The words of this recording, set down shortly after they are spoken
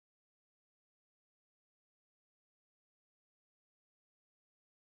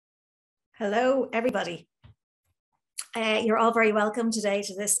Hello, everybody. You're all very welcome today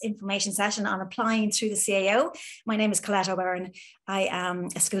to this information session on applying through the CAO. My name is Colette O'Byrne. I am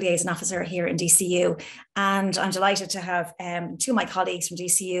a school liaison officer here in DCU, and I'm delighted to have two of my colleagues from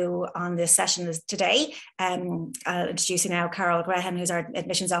DCU on this session today. I'll introduce you now Carol Graham, who's our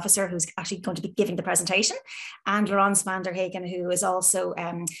admissions officer, who's actually going to be giving the presentation, and Laurence van der Hagen, who is also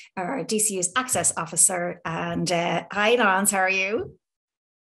our DCU's access officer. And hi, Laurence, how are you?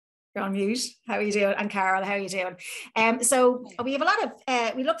 You're on mute. How are you doing? And Carol, how are you doing? So we have a lot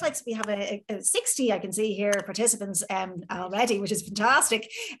of, we look like we have a 60, I can see here, participants already, which is fantastic.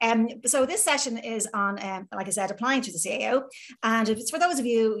 So this session is on, like I said, applying to the CAO. And it's for those of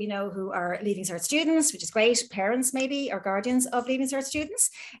you, who are Leaving Cert students, which is great, parents maybe, or guardians of Leaving Cert students.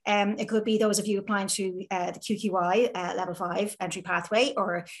 It could be those of you applying to the QQI level 5 entry pathway,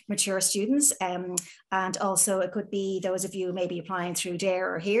 or mature students. And also it could be those of you maybe applying through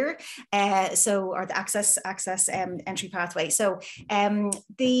DARE or HERE. Or the access entry pathway. So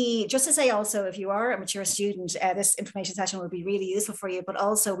just to say also, if you are a mature student, this information session will be really useful for you. But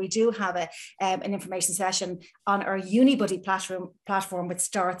also we do have an information session on our Unibuddy platform, which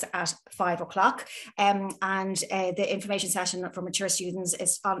starts at 5 o'clock. And the information session for mature students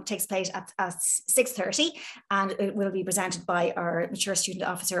takes place at 6:30, and it will be presented by our mature student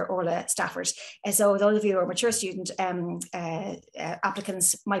officer, Orla Stafford. So those of you who are mature student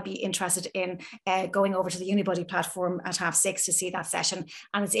applicants might be interested in going over to the Unibuddy platform at 6:30 to see that session,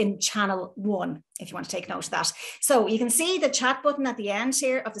 and it's in channel 1 if you want to take note of that. So you can see the chat button at the end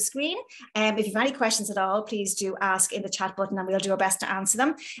here of the screen. If you have any questions at all, please do ask in the chat button, and we'll do our best to answer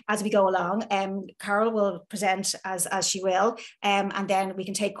them as we go along. Carol will present as she will, and then we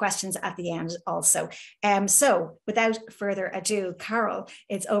can take questions at the end also. So without further ado, Carol,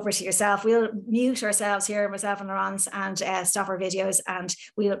 it's over to yourself. We'll mute ourselves here, myself and Laurence, and stop our videos, and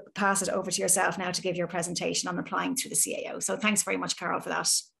we'll pass it over to yourself now to give your presentation on applying through the CAO. So thanks very much, Carol, for that.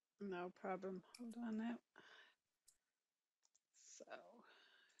 No problem. Hold on now. So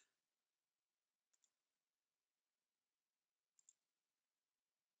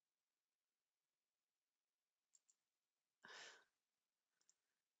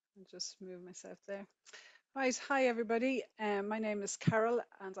I'll just move myself there. Right, hi everybody. My name is Carol,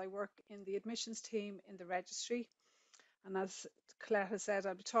 and I work in the admissions team in the registry. And as Colette has said,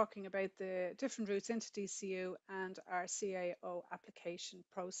 I'll be talking about the different routes into DCU and our CAO application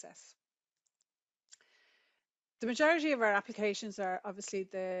process. The majority of our applications are obviously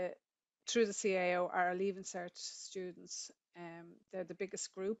through the CAO are our Leaving Cert students. They're the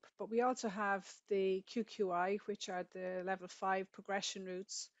biggest group, but we also have the QQI, which are the level 5 progression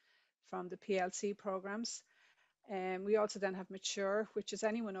routes from the PLC programs. We also then have mature, which is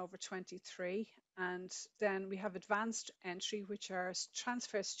anyone over 23. And then we have advanced entry, which are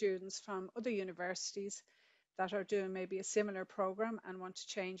transfer students from other universities that are doing maybe a similar program and want to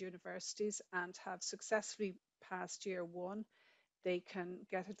change universities and have successfully passed year 1. They can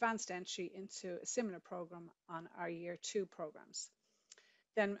get advanced entry into a similar program on our year 2 programs.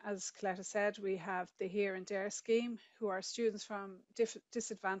 Then, as Coletta said, we have the HERE and DARE scheme, who are students from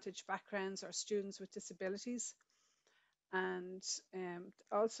disadvantaged backgrounds or students with disabilities. And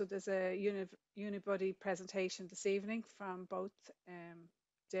also there's a Unibuddy presentation this evening from both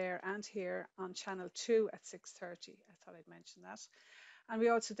DARE and HERE on channel 2 at 6:30. I thought I'd mention that. And we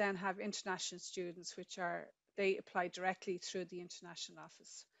also then have international students, which they apply directly through the international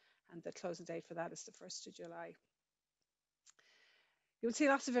office, and the closing date for that is the 1st of July. You'll see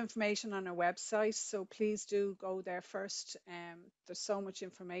lots of information on our website, so please do go there first. There's so much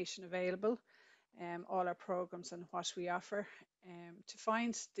information available, all our programs and what we offer. To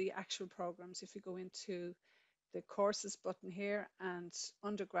find the actual programs, if you go into the courses button here and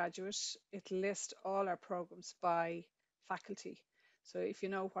undergraduate, it'll list all our programs by faculty. So if you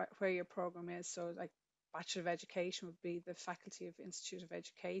know where your program is, so like Bachelor of Education would be the Faculty of Institute of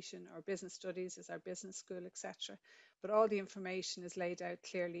Education, or Business Studies is our business school, etc. But all the information is laid out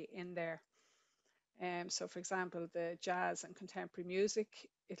clearly in there. So for example, the jazz and contemporary music,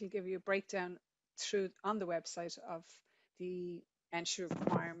 it'll give you a breakdown on the website of the entry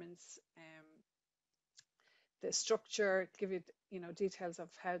requirements, the structure, give you details of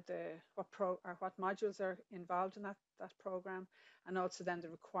how what modules are involved in that program, and also then the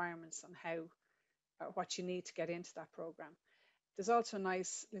requirements on how what you need to get into that program. There's also a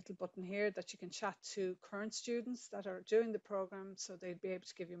nice little button here that you can chat to current students that are doing the program, so they'd be able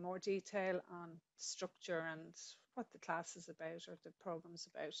to give you more detail on the structure and what the class is about or the program is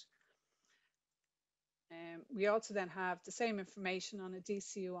about. We also then have the same information on a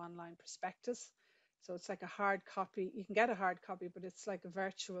DCU online prospectus. So it's like a hard copy. You can get a hard copy, but it's like a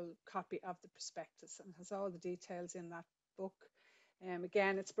virtual copy of the prospectus, and it has all the details in that book.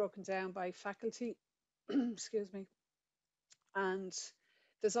 Again, it's broken down by faculty, excuse me, and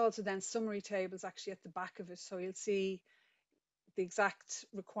there's also then summary tables actually at the back of it. So you'll see the exact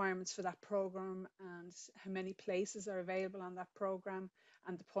requirements for that program and how many places are available on that program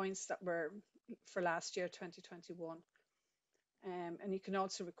and the points that were for last year, 2021. And you can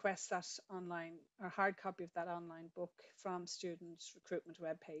also request that online or hard copy of that online book from student recruitment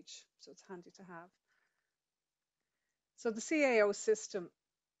webpage. So it's handy to have. So the CAO system,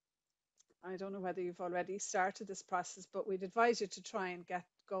 I don't know whether you've already started this process, but we'd advise you to try and get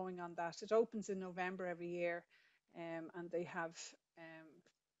going on that. It opens in November every year, and they have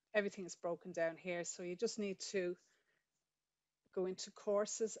everything is broken down here. So you just need to go into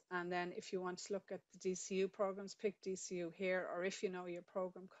courses, and then if you want to look at the DCU programs, pick DCU here, or if you know your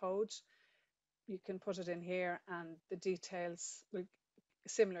program code, you can put it in here, and the details will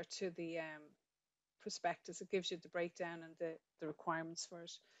similar to the prospectus. It gives you the breakdown and the requirements for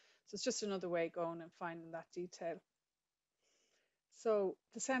it. So it's just another way of going and finding that detail. So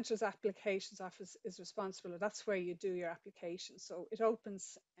the Centre's Applications Office is responsible. That's where you do your application. So it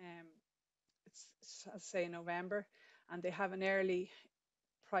opens, it's as I say, November, and they have an early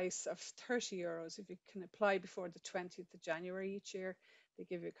price of €30. If you can apply before the 20th of January each year, they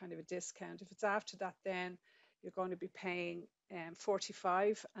give you kind of a discount. If it's after that, then you're going to be paying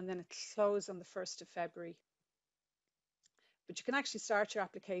 45, and then it closes on the 1st of February. But you can actually start your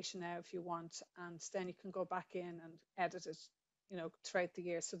application now if you want, and then you can go back in and edit it, throughout the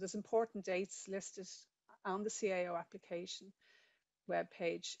year. So there's important dates listed on the CAO application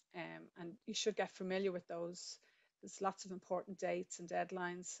webpage, and you should get familiar with those. There's lots of important dates and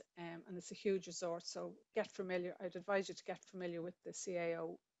deadlines, and it's a huge resource. So get familiar. I'd advise you to get familiar with the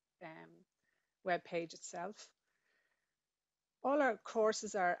CAO webpage itself. All our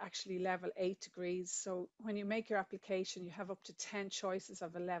courses are actually level 8 degrees. So when you make your application, you have up to 10 choices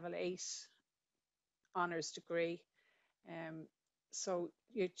of a level 8 honours degree. So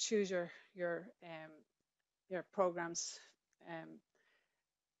you choose your programs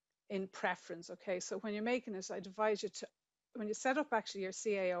in preference. Okay, so when you're making it, I'd advise you to, when you set up actually your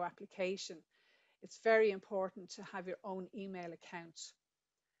CAO application, it's very important to have your own email account,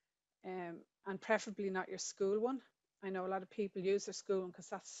 and preferably not your school one. I know a lot of people use their school one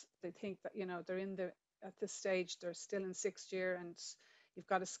because they think that they're at this stage they're still in 6th year and you've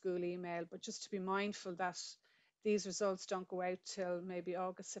got a school email. But just to be mindful that these results don't go out till maybe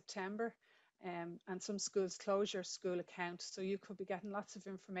August, September. And some schools close your school account, so you could be getting lots of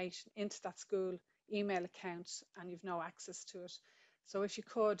information into that school email account and you've no access to it. So if you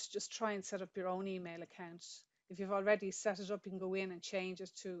could just try and set up your own email account. If you've already set it up, you can go in and change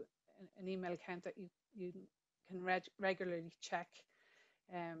it to an email account that you can regularly check.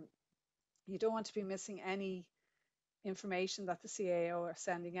 You don't want to be missing any information that the CAO are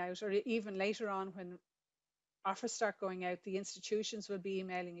sending out, or even later on when offers start going out, the institutions will be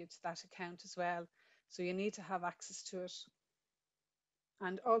emailing you to that account as well. So you need to have access to it.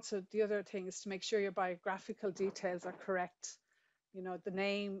 And also the other thing is to make sure your biographical details are correct. The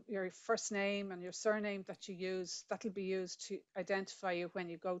name, your first name and your surname that you use, that'll be used to identify you when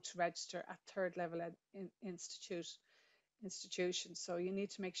you go to register at 3rd level institution. So you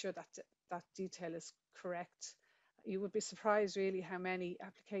need to make sure that that detail is correct. You would be surprised really how many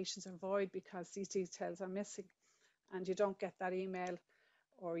applications are void because these details are missing, and you don't get that email,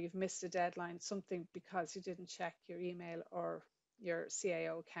 or you've missed a deadline, something because you didn't check your email or your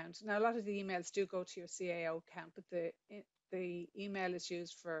CAO account. Now, a lot of the emails do go to your CAO account, but the email is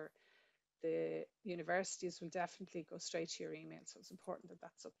used for the universities will definitely go straight to your email. So it's important that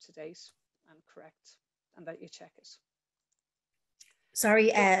that's up to date and correct, and that you check it.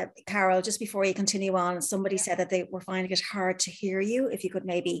 Sorry, Carol, just before you continue on, somebody said that they were finding it hard to hear you. If you could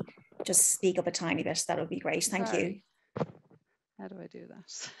maybe just speak up a tiny bit, that would be great. Thank you. How do I do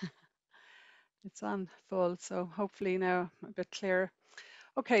that? It's on full, so hopefully now a bit clearer.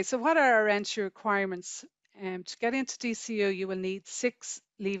 Okay, so what are our entry requirements? To get into DCU, you will need 6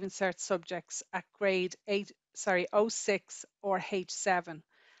 Leaving Cert subjects at grade 06 or H7,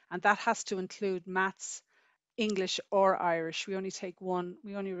 and that has to include maths, English or Irish. We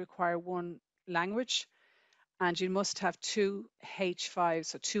only require one language, and you must have 2 H5s,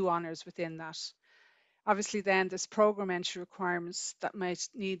 so 2 honours within that. Obviously then there's program entry requirements that might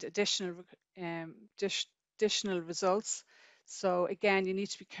need additional results. So again, you need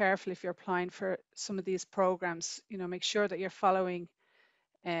to be careful if you're applying for some of these programs, make sure that you're following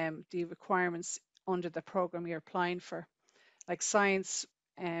the requirements under the program you're applying for. Like science,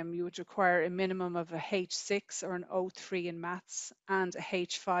 You would require a minimum of a H6 or an O3 in maths and a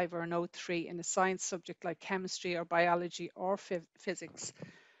H5 or an O3 in a science subject like chemistry or biology or physics.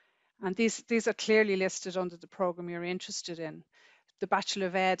 And these are clearly listed under the program you're interested in. The Bachelor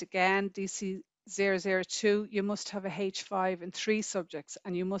of Ed, again, DC 002, you must have a H5 in 3 subjects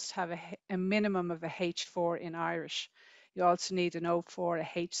and you must have a minimum of a H4 in Irish. You also need an O4,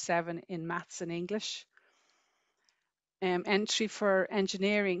 a H7 in maths and English. Entry for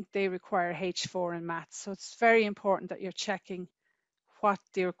engineering, they require H4 in maths. So it's very important that you're checking what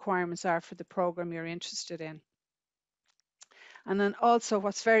the requirements are for the program you're interested in. And then also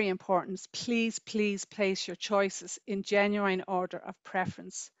what's very important is please place your choices in genuine order of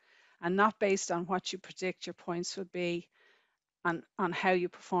preference and not based on what you predict your points will be on how you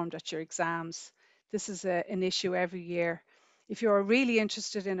performed at your exams. This is an issue every year. If you're really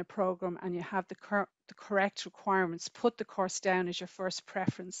interested in a program and you have the correct requirements, put the course down as your first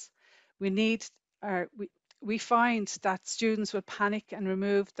preference. We find that students will panic and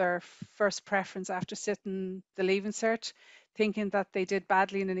remove their first preference after sitting the Leaving Cert, thinking that they did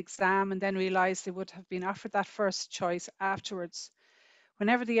badly in an exam and then realise they would have been offered that first choice afterwards.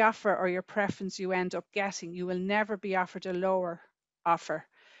 Whenever the offer or your preference you end up getting, you will never be offered a lower offer.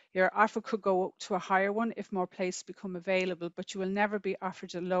 Your offer could go to a higher one if more places become available, but you will never be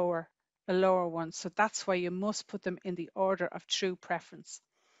offered a lower one. So that's why you must put them in the order of true preference.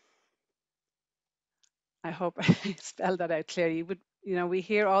 I hope I spelled that out clearly. We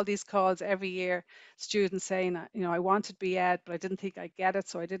hear all these calls every year, students saying, I wanted B.Ed, but I didn't think I'd get it,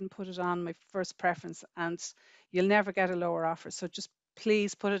 so I didn't put it on my first preference, and you'll never get a lower offer. So just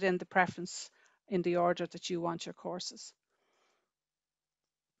please put it in the preference in the order that you want your courses.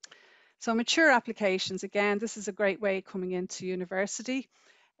 So mature applications, again, this is a great way coming into university.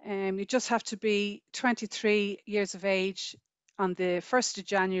 You just have to be 23 years of age on the 1st of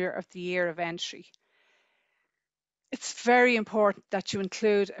January of the year of entry. It's very important that you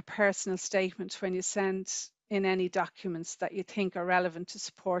include a personal statement when you send in any documents that you think are relevant to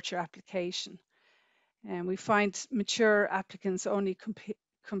support your application. And we find mature applicants only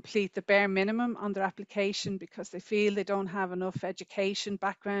complete the bare minimum on their application because they feel they don't have enough education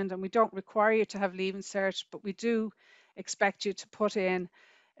background, and we don't require you to have Leaving Cert, but we do expect you to put in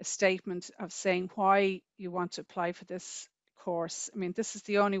a statement of saying why you want to apply for this course. I mean, this is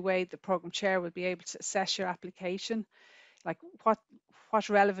the only way the program chair will be able to assess your application, like what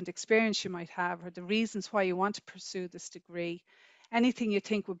relevant experience you might have or the reasons why you want to pursue this degree. Anything you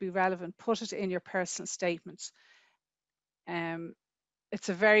think would be relevant, put it in your personal statements. It's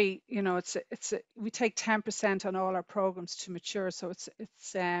a very, we take 10% on all our programs to mature, so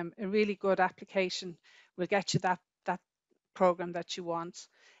it's a really good application. Will get you that program that you want.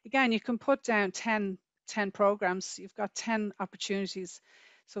 Again, you can put down 10 programs. You've got 10 opportunities,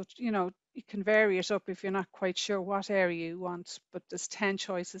 so you can vary it up if you're not quite sure what area you want, but there's 10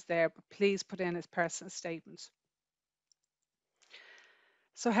 choices there, but please put in a personal statement.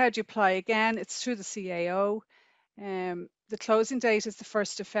 So how do you apply? Again, it's through the CAO. The closing date is the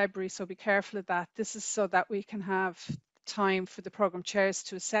 1st of February, so be careful of that. This is so that we can have time for the program chairs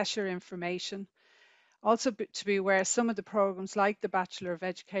to assess your information. Also to be aware, some of the programs like the Bachelor of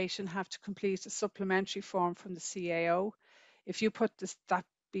Education have to complete a supplementary form from the CAO. If you put that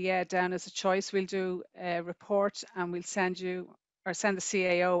BA down as a choice, we'll do a report and we'll send the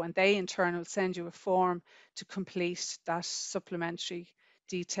CAO, and they in turn will send you a form to complete that supplementary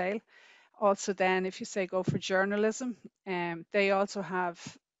detail. Also then, if you say go for journalism, they also have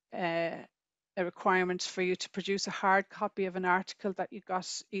a requirement for you to produce a hard copy of an article that you got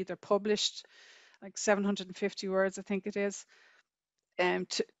either published, like 750 words, I think it is,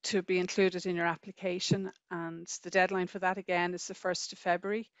 to be included in your application. And the deadline for that again is the 1st of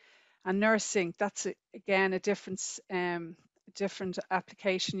February. And nursing, that's again a different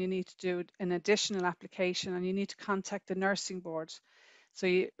application. You need to do an additional application, and you need to contact the nursing board. So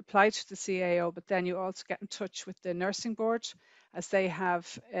you apply to the CAO, but then you also get in touch with the nursing board, as they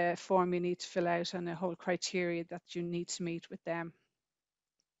have a form you need to fill out and a whole criteria that you need to meet with them.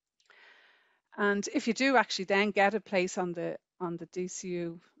 And if you do actually then get a place on the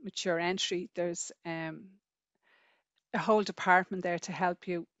DCU mature entry, there's a whole department there to help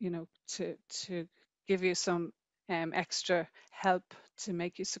you, to give you some extra help to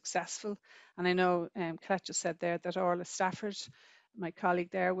make you successful. And I know Colette just said there that Orla Stafford, my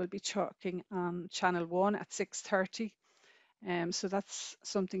colleague there, will be talking on Channel 1 at 6:30. So that's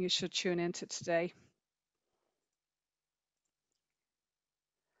something you should tune into today.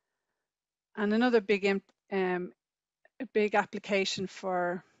 And another big application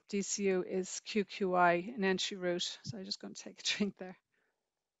for DCU is QQI, an entry route. So I'm just going to take a drink there.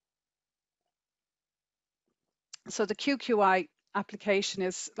 So the QQI application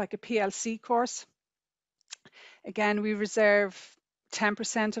is like a PLC course. Again, we reserve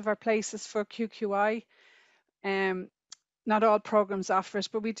 10% of our places for QQI. Not all programs offer it,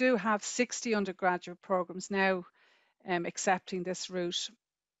 but we do have 60 undergraduate programs now accepting this route.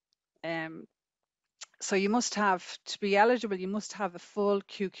 So you must have, to be eligible, you must have a full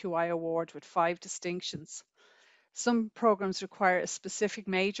QQI award with 5 distinctions. Some programs require a specific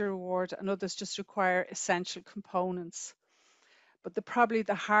major award and others just require essential components. But probably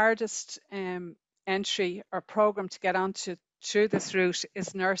the hardest entry or program to get onto through this route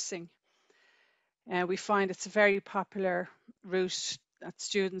is nursing. We find it's a very popular route that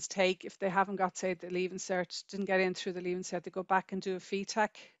students take if they haven't got, say, the Leaving Cert, didn't get in through the Leaving Cert, they go back and do a FETAC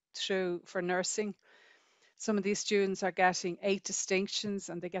for nursing. Some of these students are getting 8 distinctions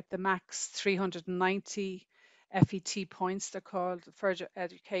and they get the max 390 FET points, they're called further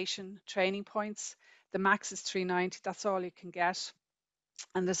education training points. The max is 390, that's all you can get.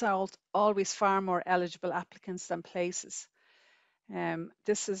 And there's always far more eligible applicants than places.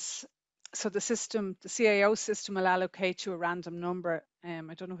 This is so the system, the CAO system will allocate you a random number. I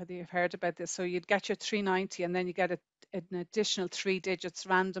don't know whether you've heard about this. So you'd get your 390 and then you get an additional 3 digits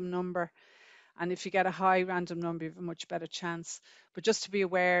random number. And if you get a high random number, you have a much better chance. But just to be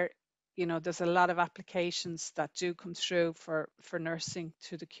aware, you know, there's a lot of applications that do come through for nursing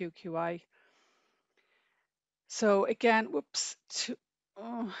to the QQI. So again,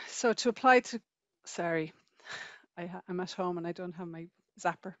 so to apply to, sorry, I'm at home and I don't have my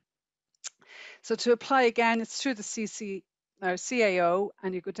zapper. So to apply again, it's through the CAO,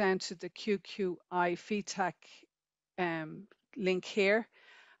 and you go down to the QQI FETAC link here,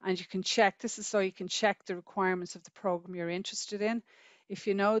 and you can check. This is so you can check the requirements of the program you're interested in. If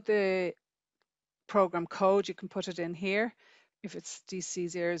you know the program code, you can put it in here. If it's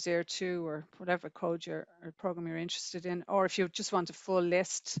DC002 or whatever code or program you're interested in, or if you just want a full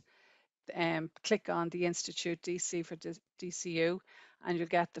list, click on the Institute DC for DCU, and you'll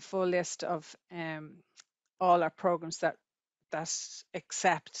get the full list of all our programs that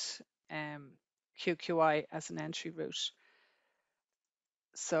accept QQI as an entry route.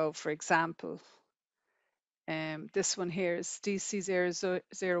 So, for example, this one here is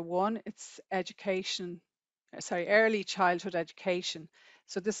DC001. It's early childhood education.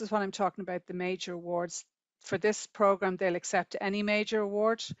 So this is what I'm talking about, the major awards. For this program, they'll accept any major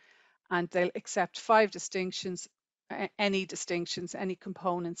award, and they'll accept 5 distinctions, any distinctions, any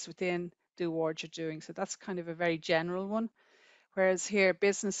components within the award you're doing. So that's kind of a very general one. Whereas here,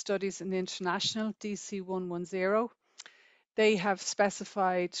 Business Studies and International, DC110, they have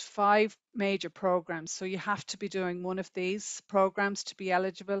specified 5 major programs. So you have to be doing one of these programs to be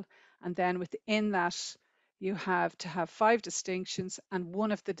eligible. And then within that, you have to have 5 distinctions, and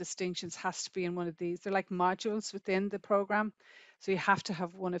one of the distinctions has to be in one of these. They're like modules within the program. So you have to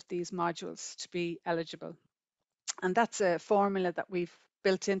have one of these modules to be eligible. And that's a formula that we've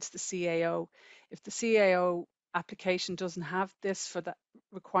built into the CAO. If the CAO application doesn't have this for that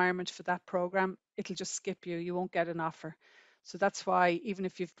requirement for that program, it'll just skip you. You won't get an offer. So that's why even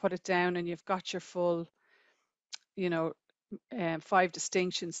if you've put it down and you've got your full, you know, 5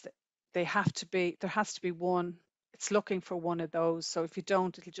 distinctions, there has to be one. It's looking for one of those. So if you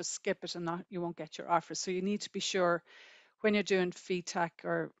don't, it'll just skip it and you won't get your offer. So you need to be sure when you're doing FETAC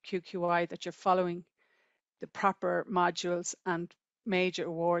or QQI that you're following the proper modules and major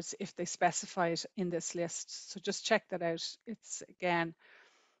awards if they specify it in this list. So just check that out. It's again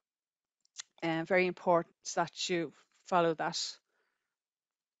very important that you follow that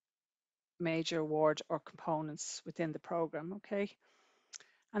major award or components within the program, okay?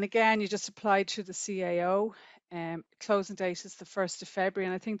 And again, you just apply to the CAO. Closing date is the 1st of February,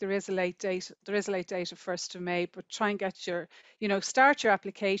 and I think there is a late date. There is a late date of 1st of May, but try and get your, start your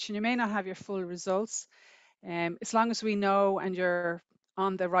application. You may not have your full results. As long as we know and you're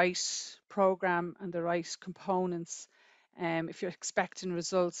on the right program and the right components, if you're expecting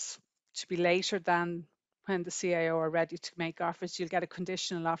results to be later than when the CAO are ready to make offers, you'll get a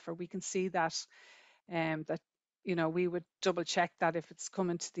conditional offer. We can see that, we would double check that if it's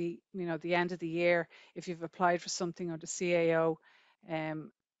coming to the end of the year, if you've applied for something or the CAO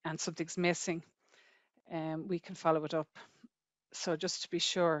and something's missing, we can follow it up. So just to be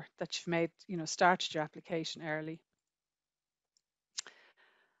sure that you've started your application early.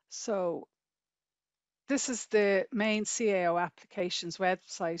 So this is the main CAO applications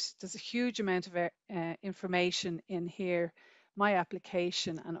website. There's a huge amount of information in here, my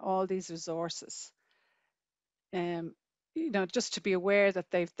application and all these resources. Just to be aware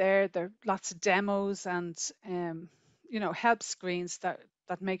that there are lots of demos and help screens that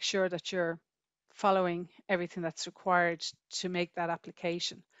make sure that you're following everything that's required to make that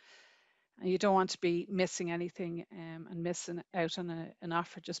application. And you don't want to be missing anything and missing out on an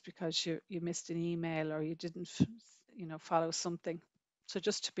offer just because you missed an email or you didn't, follow something. So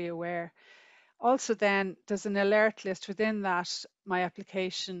just to be aware. Also, then there's an alert list within that. My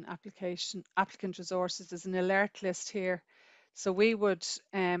applicant resources. There's an alert list here. So we would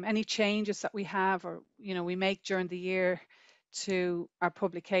any changes that we have or we make during the year to our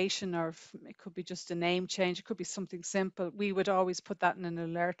publication, or it could be just a name change, it could be something simple, we would always put that in an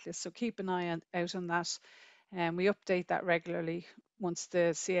alert list. So keep an eye out on that, and we update that regularly once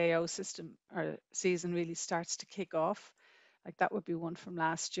the CAO system or season really starts to kick off. Like that would be one from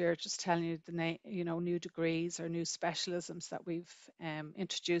last year, just telling you the name, new degrees or new specialisms that we've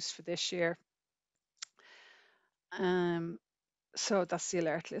introduced for this year. So that's the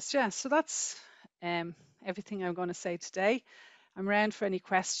alert list. Yeah, so that's everything I'm going to say today. I'm around for any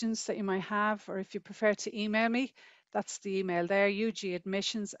questions that you might have, or if you prefer to email me, that's the email there,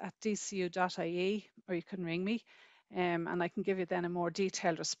 ugadmissions@dcu.ie, or you can ring me, and I can give you then a more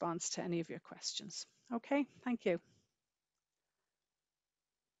detailed response to any of your questions. Okay, thank you.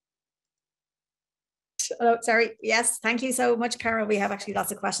 Oh, sorry. Yes, thank you so much, Carol. We have actually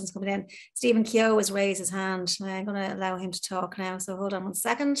lots of questions coming in. Stephen CAO has raised his hand. I'm going to allow him to talk now. So hold on 1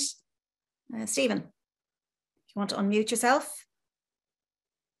 second. Stephen, you want to unmute yourself?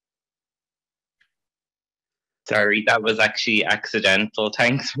 Sorry, that was actually accidental.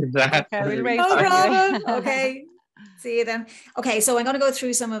 Thanks for that. Okay, we'll wait no for problem. you. Okay. See you then. Okay, so I'm going to go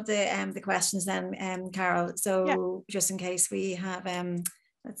through some of the questions then, Carol. So yeah, just in case we have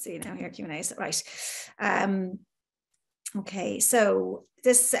let's see now here, Q&A, right. Okay, so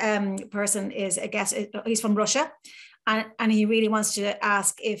this person is a guest, he's from Russia, and he really wants to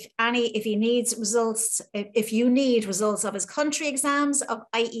ask if he needs results, if you need results of his country exams of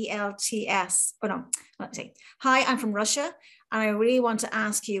IELTS, or no, let's see. Hi, I'm from Russia, and I really want to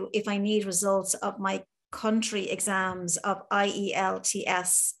ask you if I need results of my country exams of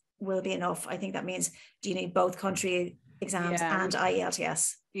IELTS will be enough. I think that means, do you need both country exams and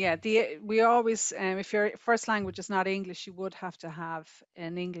IELTS? Yeah, we always, if your first language is not English, you would have to have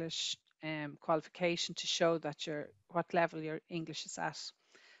an English qualification to show that what level your English is at.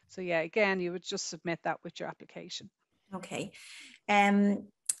 So yeah, again, you would just submit that with your application. Okay. I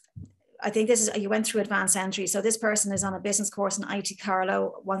think you went through advanced entry. So this person is on a business course in IT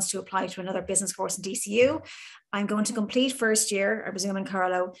Carlo, wants to apply to another business course in DCU. I'm going to complete first year, I presume, in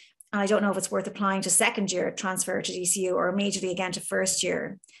Carlo. And I don't know if it's worth applying to second year transfer to DCU or immediately again to first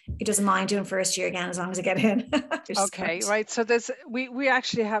year. He doesn't mind doing first year again as long as I get in. Okay, right. So we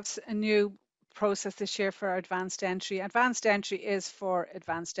actually have a new process this year for our advanced entry. Advanced entry is for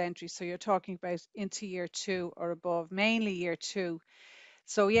advanced entry. So you're talking about into year 2 or above, mainly year 2.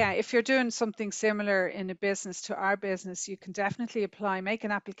 So yeah, if you're doing something similar in a business to our business, you can definitely apply, make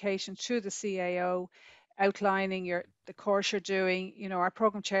an application through the CAO, outlining the course you're doing. Our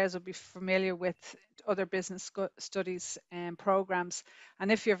program chairs will be familiar with other business studies and programs, and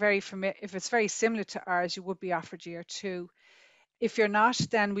if it's very similar to ours, you would be offered year 2. If you're not,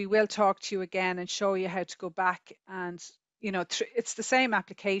 then we will talk to you again and show you how to go back, and it's the same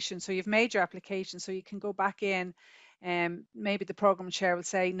application. So you've made your application, so you can go back in, and maybe the program chair will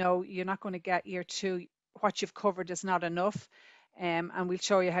say, no, you're not going to get year 2, what you've covered is not enough. And we'll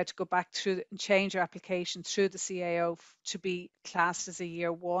show you how to go back through and change your application through the CAO to be classed as a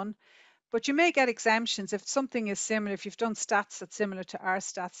year 1. But you may get exemptions if something is similar. If you've done stats that's similar to our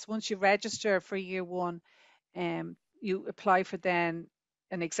stats, once you register for year 1, you apply for then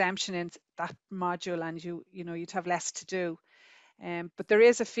an exemption in that module, and you'd have less to do. But there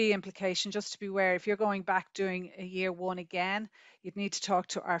is a fee implication, just to be aware. If you're going back doing a year 1 again, you'd need to talk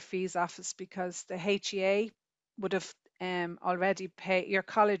to our fees office, because the HEA would have already paid, your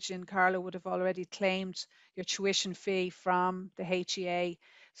college in Carlow would have already claimed your tuition fee from the HEA,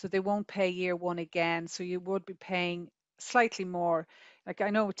 so they won't pay year 1 again. So you would be paying slightly more. Like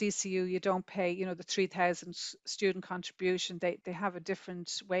I know with DCU, you don't pay, the 3,000 student contribution. They have a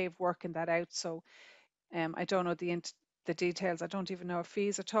different way of working that out. So I don't know the details. I don't even know if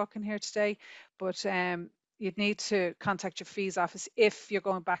fees are talking here today, but you'd need to contact your fees office if you're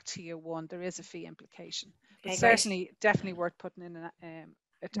going back to year 1. There is a fee implication, but certainly, definitely worth putting in an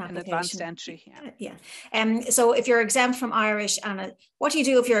advanced entry. So if you're exempt from Irish, and what do you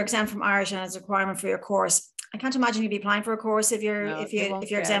do if you're exempt from Irish and it's a requirement for your course? I can't imagine you'd be applying for a course if you're No, if you won't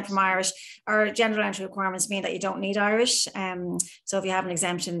you're exempt get. from Irish. Our general entry requirements mean that you don't need Irish. So if you have an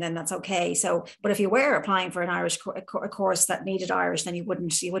exemption, then that's okay. So, but if you were applying for an Irish a course that needed Irish, then you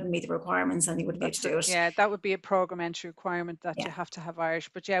wouldn't meet the requirements and you wouldn't be able to do it. Yeah, that would be a program entry requirement that Yeah. you have to have Irish.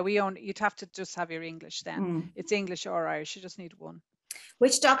 But yeah, you'd have to just have your English then. It's English or Irish. You just need one.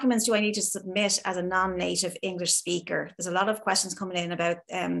 Which documents do I need to submit as a non-native English speaker? There's a lot of questions coming in about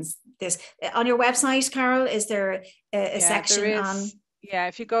this. On your website, Carol, is there a section on? Yeah,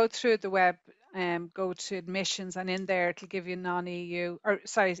 if you go through the web, go to admissions, and in there it'll give you non-EU, or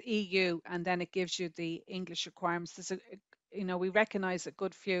sorry, EU, and then it gives you the English requirements. There's we recognise a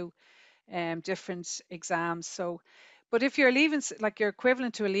good few different exams. So, but if you're leaving, like you're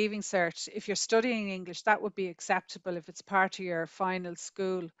equivalent to a leaving cert, if you're studying English, that would be acceptable if it's part of your final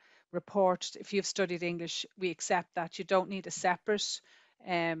school report. If you've studied English, we accept that. You don't need a separate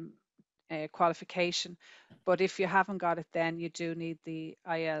qualification. But if you haven't got it, then you do need the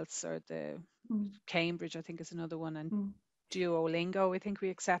IELTS or the Cambridge, I think is another one, and Duolingo, I think we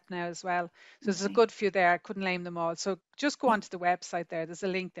accept now as well. So there's a good few there. I couldn't name them all. So just go onto the website there. There's a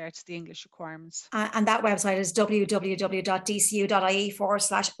link there to the English requirements. And that website is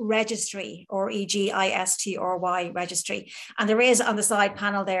www.dcu.ie/registry, or EGISTRY registry. And there is on the side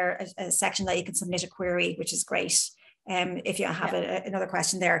panel there a section that you can submit a query, which is great. If you have another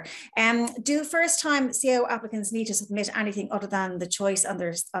question there. Do first-time CAO applicants need to submit anything other than the choice on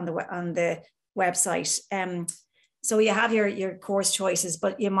the website? So you have your course choices,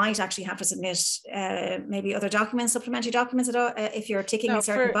 but you might actually have to submit maybe other documents, supplementary documents if you're ticking a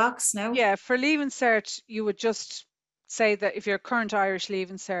certain box, no? Yeah, for Leaving Cert, you would just say that if you're current Irish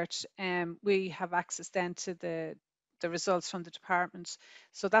Leaving Cert, we have access then to the results from the department.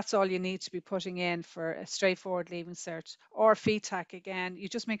 So that's all you need to be putting in for a straightforward Leaving Cert. Or FETAC, again, you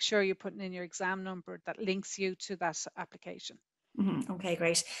just make sure you're putting in your exam number that links you to that application. Okay,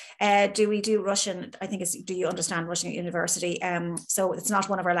 great. Do we do Russian? I think do you understand Russian at university? So it's not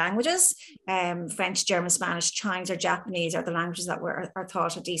one of our languages. French, German, Spanish, Chinese or Japanese are the languages that are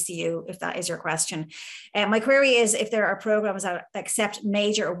taught at DCU, if that is your question. My query is if there are programs that accept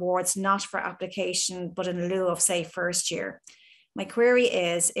major awards not for application, but in lieu of, say, first year. My query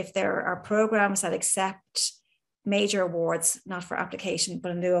is if there are programs that accept major awards not for application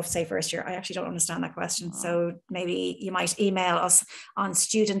but in lieu of, say, first year. I actually don't understand that question. So maybe you might email us on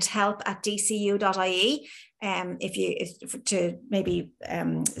studenthelp@dcu.ie to maybe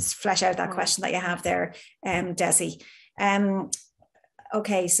flesh out that question that you have there, Desi.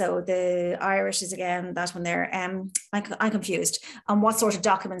 Okay, so the Irish is again that one there. I'm confused on what sort of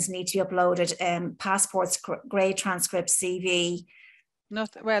documents need to be uploaded. Passports, grade transcripts, CV.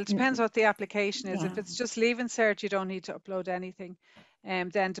 Well, it depends what the application is. If it's just Leaving Cert, you don't need to upload anything.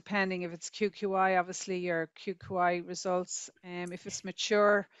 Then depending if it's QQI, obviously your QQI results. If it's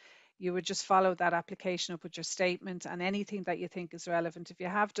mature, you would just follow that application up with your statement and anything that you think is relevant. If you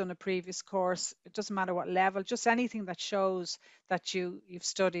have done a previous course, it doesn't matter what level, just anything that shows that you've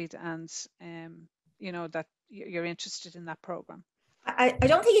studied and that you're interested in that program. I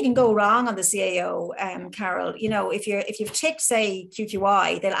don't think you can go wrong on the CAO, Carol. If you've ticked, say,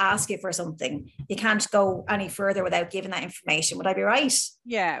 QQI, they'll ask you for something. You can't go any further without giving that information. Would I be right?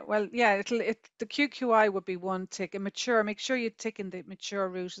 Yeah, well, yeah, the QQI would be one tick. And mature, make sure you tick in the mature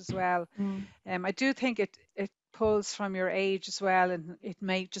route as well. I do think it pulls from your age as well, and it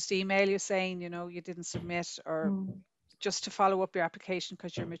may just email you saying, you didn't submit, or just to follow up your application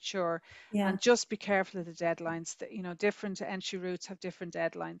because you're mature. And just be careful of the deadlines. That different entry routes have different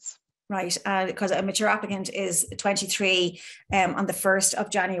deadlines. Right, because a mature applicant is 23 on the 1st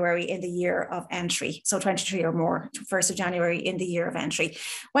of January in the year of entry. So 23 or more, 1st of January in the year of entry.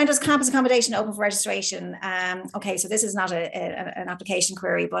 When does campus accommodation open for registration? Okay, so this is not an application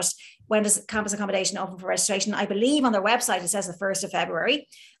query, but when does campus accommodation open for registration? I believe on their website it says the 1st of February.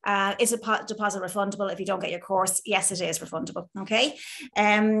 Is a deposit refundable if you don't get your course? Yes, it is refundable. Okay.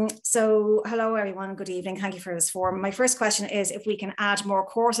 So hello everyone, good evening. Thank you for this form. My first question is if we can add more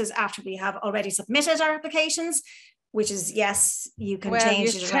courses after we have already submitted our applications, which is yes, you can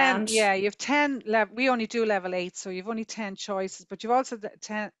change it around. Yeah, you have 10, we only do level 8, so you've only 10 choices, but you've also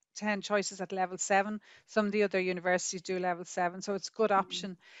 10 choices at level 7. Some of the other universities do level 7, so it's a good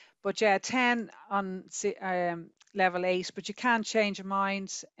option. But yeah, 10 on level 8, but you can change your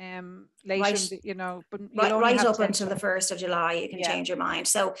mind later, but right up until the 1st of July, you can change your mind.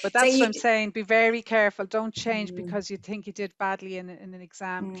 So, but that's what I'm saying. Be very careful. Don't change because you think you did badly in an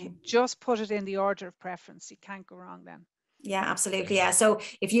exam. Just put it in the order of preference. You can't go wrong then. Yeah, absolutely. Yeah. So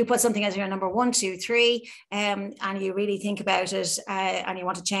if you put something as your number 1, 2, 3, and you really think about it, and you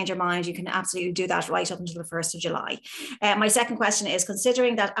want to change your mind, you can absolutely do that right up until the 1st of July. My second question is,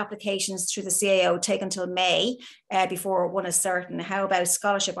 considering that applications through the CAO take until May before one is certain, how about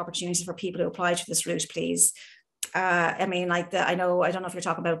scholarship opportunities for people who apply to this route, please? I mean, like I don't know if you're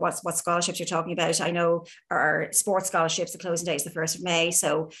talking about what scholarships you're talking about. I know our sports scholarships, the closing date is the 1st of May.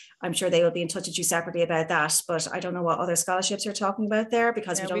 So I'm sure they will be in touch with you separately about that. But I don't know what other scholarships you're talking about there,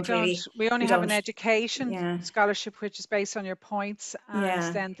 because we only have an education scholarship, which is based on your points.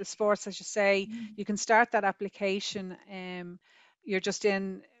 And then the sports, as you say, you can start that application. You're just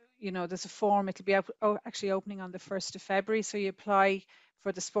in, there's a form, it'll be actually opening on the 1st of February. So you apply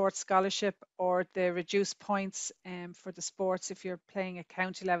for the sports scholarship or the reduced points for the sports if you're playing at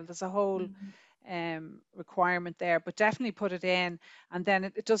county level. There's a whole requirement there, but definitely put it in. And then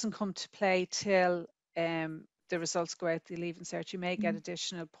it doesn't come to play till the results go out, the Leaving Cert. You may get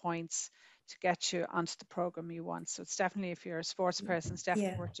additional points to get you onto the program you want. So it's definitely, if you're a sports person, it's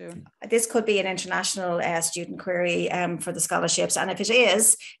definitely worth doing. This could be an international student query for the scholarships. And if it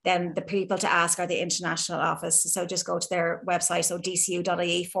is, then the people to ask are the international office. So just go to their website, so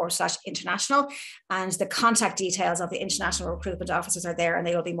dcu.ie/international, and the contact details of the international recruitment officers are there, and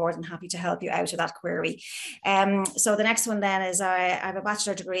they will be more than happy to help you out with that query. So the next one then is, I have a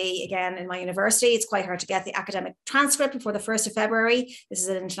bachelor degree again in my university. It's quite hard to get the academic transcript before the 1st of February. This is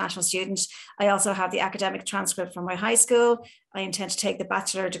an international student. I also have the academic transcript from my high school. I intend to take the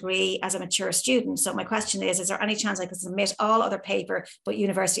bachelor degree as a mature student. So my question is there any chance I could submit all other paper but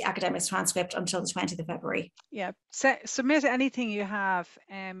university academics transcript until the 20th of February? Yeah, submit anything you have.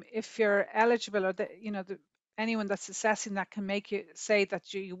 If you're eligible, or anyone that's assessing that can make you say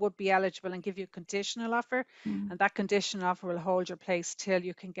that you would be eligible and give you a conditional offer, and that conditional offer will hold your place till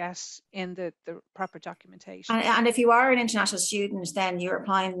you can get in the proper documentation. And if you are an international student, then you're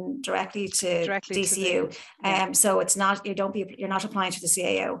applying directly to DCU. So it's not, you're not applying to the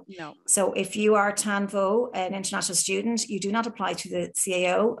CAO. No. So if you are TANVO, an international student, you do not apply to the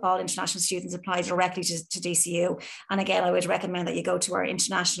CAO. All international students apply directly to DCU. And again, I would recommend that you go to our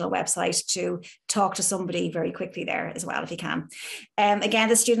international website to talk to somebody very quickly there as well, if you can. Again,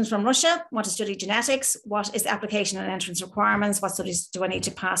 the students from Russia want to study genetics. What is the application and entrance requirements? What studies do I need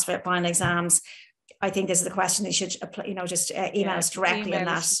to pass for final exams? I think this is the question they should, just email us directly on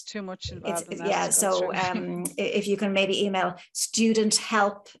that. Too much involved in that. Yeah, so if you can maybe email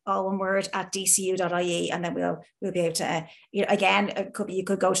studenthelp, all one word, at dcu.ie, and then we'll be able to, again, you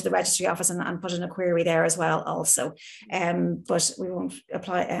could go to the registry office and put in a query there as well also. But we won't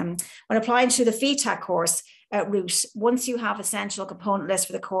apply. When applying to the FETAC course route, once you have essential component list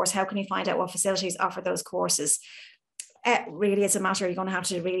for the course, how can you find out what facilities offer those courses? Really, it's a matter, you're going to have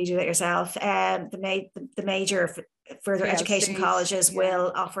to really do it yourself. The major further education colleges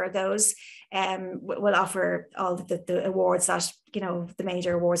will offer those, will offer all the awards that, the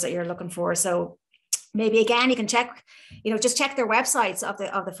major awards that you're looking for. So maybe again, you can check, just check their websites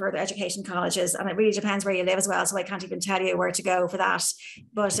of the further education colleges, and it really depends where you live as well. So I can't even tell you where to go for that.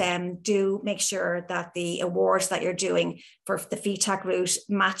 But do make sure that the awards that you're doing for the FETAC route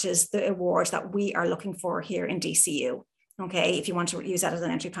matches the awards that we are looking for here in DCU. Okay, if you want to use that as an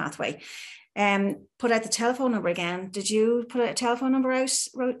entry pathway. Put out the telephone number again. Did you put a telephone number out,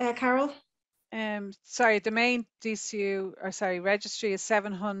 Carol? Sorry, the main DCU, registry is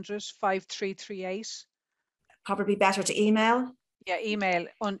 700-5338. Probably better to email. Yeah, email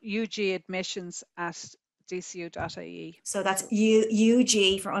on ugadmissions@dcu.ie. So that's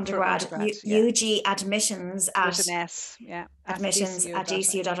UG for undergrad, UG admissions at an S,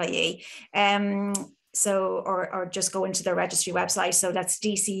 admissions@dcu.ie. So, or just go into the registry website. So that's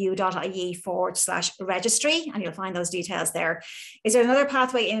dcu.ie/registry, and you'll find those details there. Is there another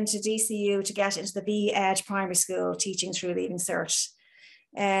pathway into DCU to get into the B.Ed primary school teaching through Leaving Cert?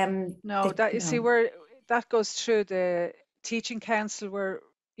 No, that goes through the teaching council, where,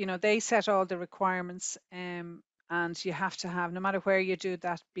 they set all the requirements, and you have to have, no matter where you do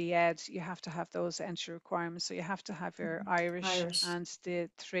that B.Ed, you have to have those entry requirements. So you have to have your Irish and the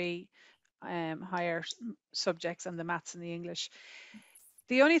 3 higher subjects, and the maths and the English.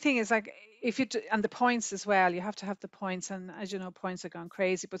 The only thing is, if you do, and the points as well, you have to have the points, and as you know, points are gone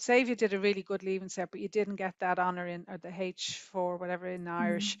crazy. But say if you did a really good Leaving Cert, but you didn't get that honour or the H4 whatever in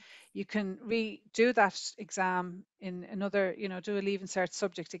Irish, you can redo that exam in another, do a Leaving Cert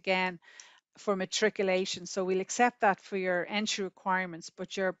subject again for matriculation. So we'll accept that for your entry requirements,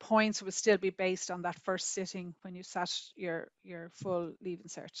 but your points will still be based on that first sitting when you sat your full Leaving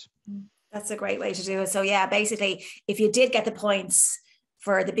Cert. That's a great way to do it. So yeah, basically, if you did get the points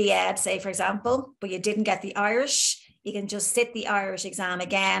for the B.Ed, say for example, but you didn't get the Irish, you can just sit the Irish exam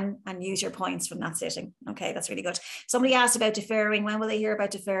again and use your points from that sitting. Okay, that's really good. Somebody asked about deferring. When will they hear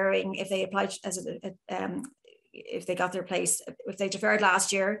about deferring if they apply as if they got their place, if they deferred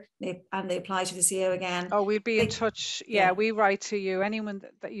last year and they apply to the CAO again? Oh, we'll be in touch. Yeah, we write to you. Anyone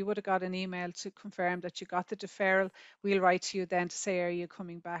that you would have got an email to confirm that you got the deferral, we'll write to you then to say, are you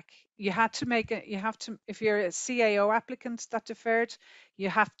coming back? You had to make it, you have to, if you're a CAO applicant that deferred, you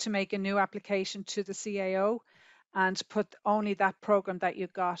have to make a new application to the CAO and put only that program that you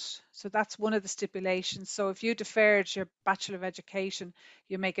got. So that's one of the stipulations. So if you deferred your Bachelor of Education,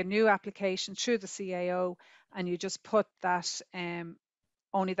 you make a new application through the CAO and you just put that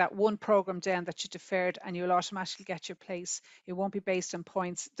only that one program down that you deferred, and you'll automatically get your place. It won't be based on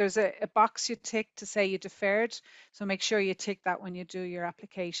points. There's a box you tick to say you deferred, so make sure you tick that when you do your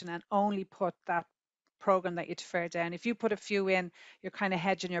application and only put that program that you defer down. If you put a few in, you're kind of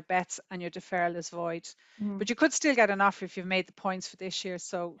hedging your bets and your deferral is void. But you could still get an offer if you've made the points for this year.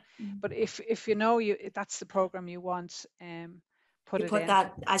 So, but if you know that's the program you want, you put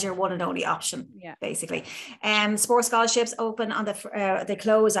that as your one and only option, basically. Sports scholarships open on they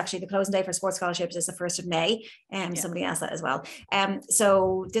close, actually the closing day for sports scholarships is the 1st of May. Somebody asked that as well.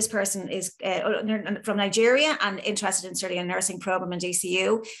 So this person is from Nigeria and interested in starting a nursing program in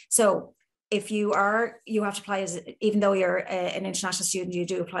DCU. So if you have to apply even though you're an international student, you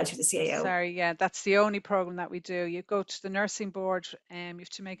do apply to the CAO. Sorry, yeah, that's the only program that we do. You go to the nursing board, you have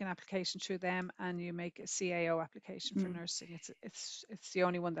to make an application through them, and you make a CAO application for nursing. It's the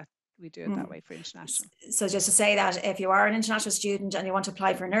only one that we do it that way for international. So just to say that if you are an international student and you want to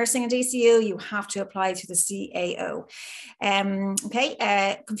apply for nursing in DCU, you have to apply to the CAO.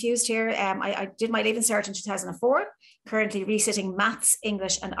 Confused here. I did my Leaving Cert in 2004, currently resitting Maths,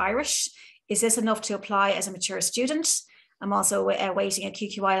 English and Irish. Is this enough to apply as a mature student? I'm also waiting a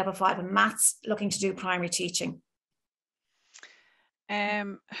QQI level 5 in Maths, looking to do primary teaching.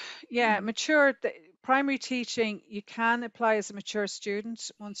 Mature primary teaching, you can apply as a mature student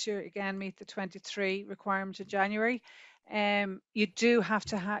once you again meet the 23 requirement in January. You do have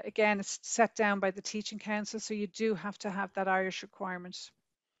to have, again, it's set down by the Teaching Council, so you do have to have that Irish requirement.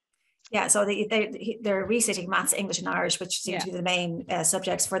 Yeah, so they're resitting Maths, English and Irish, which seem to be the main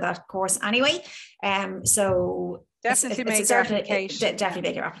subjects for that course anyway. So definitely make your application. Definitely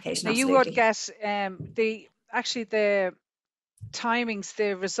make your application. Now you would get the timings,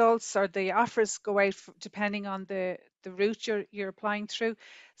 the results or the offers go out depending on the route you're applying through.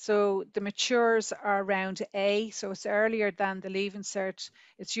 So the matures are around A, so it's earlier than the Leaving Cert.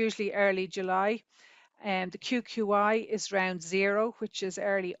 It's usually early July. And the QQI is round 0, which is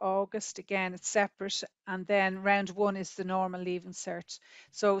early August. Again, it's separate. And then round 1 is the normal Leaving Cert.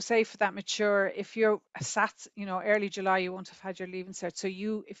 So say for that mature, if you're sat, early July, you won't have had your Leaving Cert. So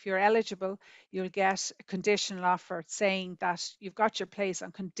if you're eligible, you'll get a conditional offer saying that you've got your place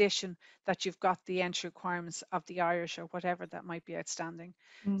on condition that you've got the entry requirements of the Irish or whatever that might be outstanding.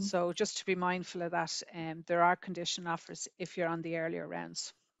 So just to be mindful of that, there are conditional offers if you're on the earlier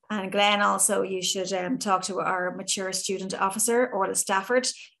rounds. And Glenn, also, you should talk to our mature student officer, Orla Stafford.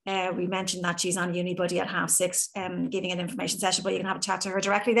 We mentioned that she's on Unibuddy at 6:30, giving an information session, but you can have a chat to her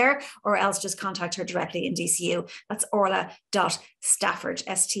directly there, or else just contact her directly in DCU. That's orla.stafford,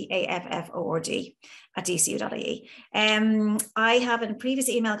 STAFFORD, at dcu.ie. I have in a previous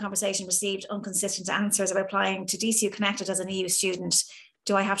email conversation received inconsistent answers about applying to DCU Connected as an EU student.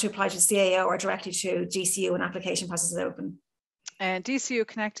 Do I have to apply to CAO or directly to DCU when application process is open? And DCU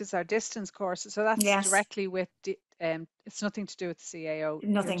Connect is our distance course, so that's directly with it's nothing to do with the CAO.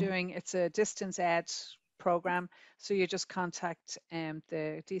 Nothing. It's a distance ed program, so you just contact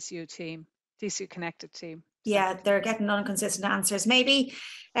the DCU team, DCU Connected team. Yeah, they're getting inconsistent answers. Maybe,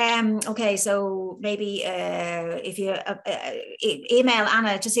 so maybe if you email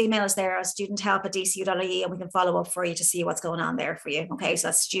Anna, just email us there, studenthelp@dcu.ie, and we can follow up for you to see what's going on there for you. Okay, so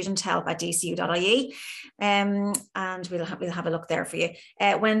that's studenthelp@dcu.ie, and we'll have a look there for you.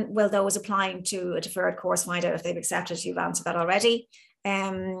 When will those applying to a deferred course find out if they've accepted? You've answered that already.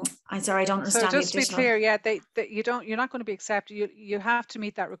 I'm sorry, I don't understand. So just to be clear, you're not going to be accepted. You have to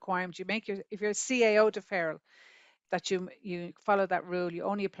meet that requirement. If you're a CAO deferral, that you follow that rule. You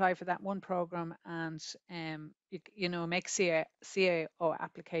only apply for that one program, and make CAO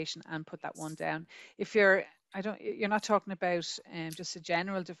application and put that one down. If you're not talking about just a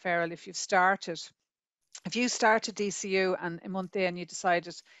general deferral. If you started DCU and a month in you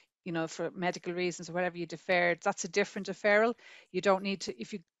decided, for medical reasons or whatever you deferred, that's a different deferral. You don't need to,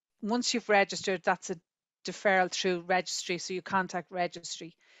 once you've registered, that's a deferral through registry. So you contact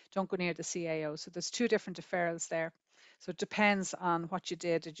registry, don't go near the CAO. So there's two different deferrals there. So it depends on what you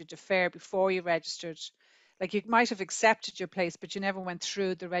did. Did you defer before you registered? Like you might have accepted your place, but you never went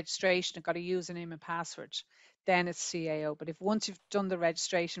through the registration and got a username and password, then it's CAO. But if once you've done the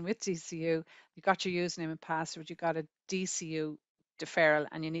registration with DCU, you got your username and password, you got a DCU deferral,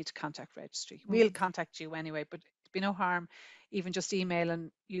 and you need to contact registry. We'll contact you anyway, but there'd be no harm even just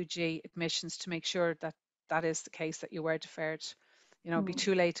emailing UG admissions to make sure that that is the case, that you were deferred. It'd be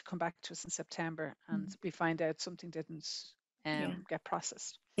too late to come back to us in September and we find out something didn't get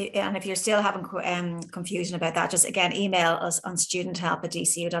processed. And if you're still having confusion about that, just again, email us on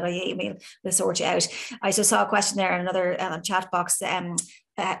studenthealth@dcu.ie. We'll sort you out. I just saw a question there in another chat box.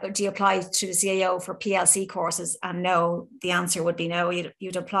 Do you apply to the CAO for PLC courses? And no, the answer would be no.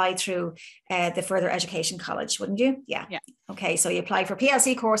 You'd apply through the Further Education College, wouldn't you? Yeah. Okay, so you apply for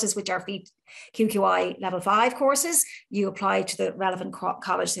PLC courses, which are QQI level 5 courses. You apply to the relevant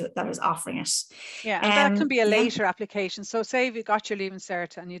college that is offering it. Yeah, and that can be a later application. So say if you got your Leaving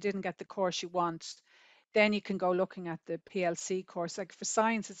Cert and you didn't get the course you want, then you can go looking at the PLC course. Like for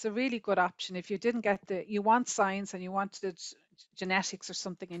science, it's a really good option. If you didn't get you want science and you wanted genetics or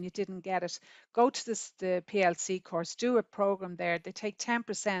something and you didn't get it, go to the PLC course, do a program there. They take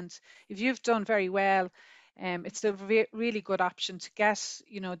 10%. If you've done very well, it's a really good option to get,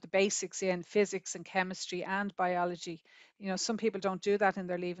 the basics in physics and chemistry and biology. Some people don't do that in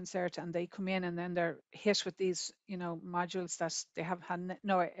their Leaving Cert and they come in and then they're hit with these, modules that they have had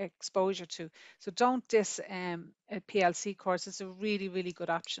no exposure to. So don't diss a PLC course. It's a really, really good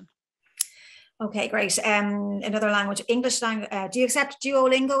option. Okay, great. Another language, English language. Do you accept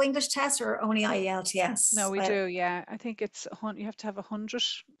Duolingo English tests or only IELTS? No, we do. Yeah, I think it's you have to have 100,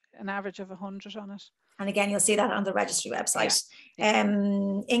 an average of 100 on it. And again, you'll see that on the registry website.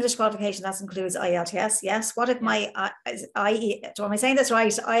 English qualification, that includes IELTS. Yes. What if my am I saying this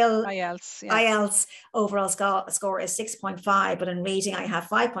right? IELTS overall score is 6.5, but in reading I have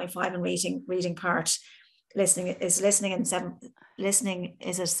 5.5 in reading part. Listening is it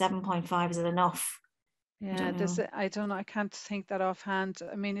 7.5? Is it enough? Yeah, I don't know. I can't think that offhand.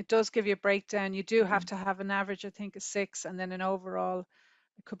 I mean, it does give you a breakdown. You do have to have an average, I think, of 6, and then an overall,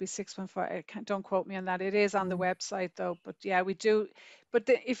 it could be 6.5. Don't quote me on that. It is on the website though. But yeah, we do. But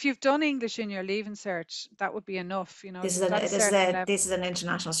if you've done English in your Leaving Cert, that would be enough. This is an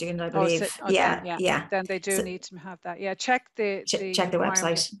international student, I believe. Yeah. Then they do need to have that. Yeah, check the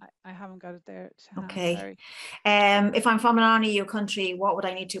website. I haven't got it there. Okay. Sorry. If I'm from a non-EU country, what would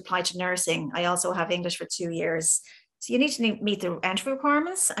I need to apply to nursing? I also have English for 2 years. So you need to meet the entry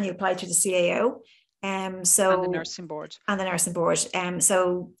requirements, and you apply to the CAO. And the nursing board.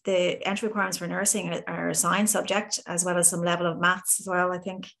 So the entry requirements for nursing are a science subject as well as some level of maths as well, I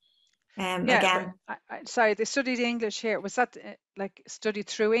think. Again, sorry, they studied English here. Was that like studied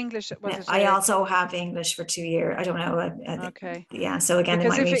through English? I also have English for 2 years. I don't know. Okay. Yeah. So again,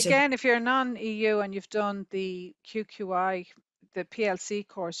 because if you're non-EU and you've done the QQI, the PLC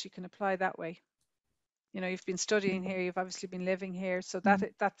course, you can apply that way. You've been studying here, you've obviously been living here. So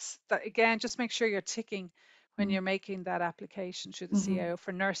that's again, just make sure you're ticking when you're making that application through the CAO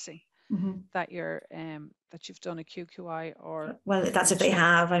for nursing that you're that you've done a QQI or. Well, that's if they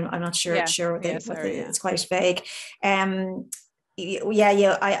have. I'm not sure. It's quite vague. I'll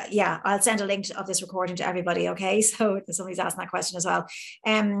send a link of this recording to everybody. Okay, so somebody's asking that question as well.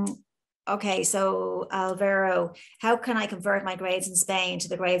 Okay, so Alvaro, how can I convert my grades in Spain to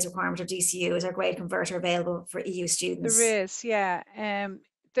the grades requirement of DCU? Is there a grade converter available for EU students? There is, yeah.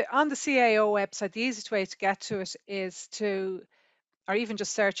 On the CAO website, the easiest way to get to it is or even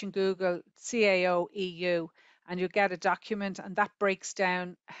just search in Google CAO EU, and you'll get a document, and that breaks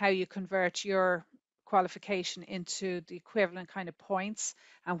down how you convert your qualification into the equivalent kind of points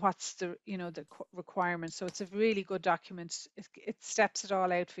and what's the the requirements. So it's a really good document. It steps it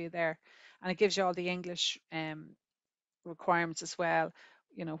all out for you there, and it gives you all the English requirements as well.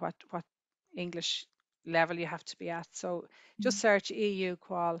 What English level you have to be at. So just search EU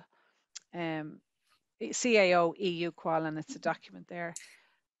qual, CAO EU qual, and it's a document there.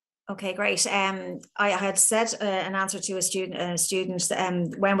 Okay, great. I had said an answer to a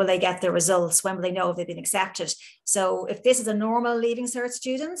student, when will they get their results? When will they know if they've been accepted? So if this is a normal Leaving Cert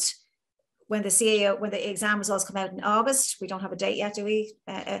student, when the exam results come out in August, we don't have a date yet, do we?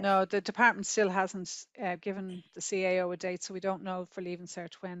 No, the department still hasn't given the CAO a date, so we don't know for Leaving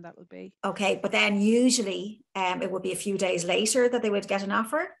Cert when that will be. Okay, but then usually it would be a few days later that they would get an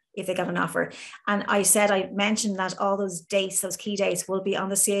offer, if they got an offer. And I mentioned that all those dates, those key dates, will be on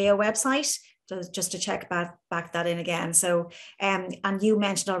the CAO website, just to check back that in again. So, and you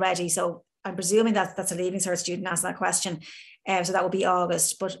mentioned already, so I'm presuming that that's a Leaving Cert student asked that question. So that will be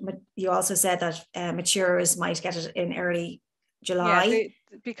August, but you also said that maturers might get it in early July?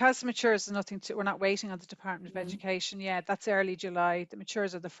 Because the matures is nothing to, we're not waiting on the Department of Education. Yeah, that's early July. The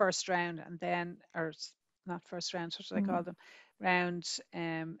matures are the first round, and then, or not first round, what should I call them? Round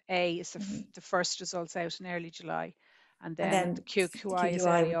A is the first results out in early July, and then the QQI is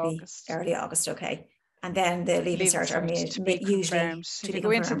early August. Early August, okay. And then the Leaving Cert are to be usually confirmed. If you go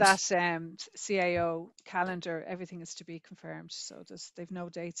into that CAO calendar, everything is to be confirmed. So they've no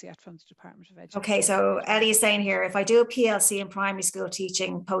dates yet from the Department of Education. Okay, so Ellie is saying here, if I do a PLC in primary school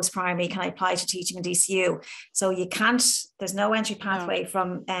teaching, post-primary, can I apply to teaching in DCU? So you can't, there's no entry pathway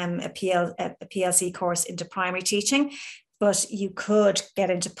from a PLC course into primary teaching, but you could get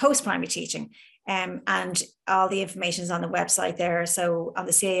into post-primary teaching. And all the information is on the website there. So on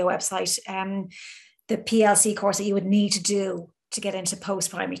the CAO website, the PLC course that you would need to do to get into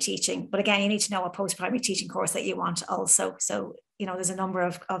post-primary teaching. But again, you need to know what post-primary teaching course that you want also. So, there's a number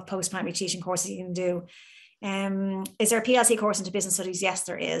of post-primary teaching courses you can do. Is there a PLC course into business studies? Yes,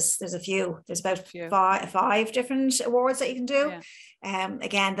 there is. There's a few. There's about five different awards that you can do. Yeah.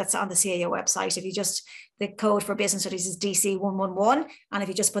 Again, that's on the CAO website. If you the code for business studies is DC111. And if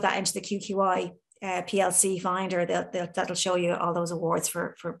you just put that into the QQI PLC finder, that'll show you all those awards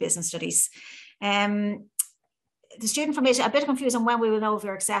for business studies. The student from Italy, a bit confused on when we will know if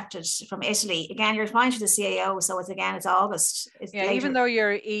you're accepted from Italy. Again, you're applying to the CAO, so it's August. It's later. Even though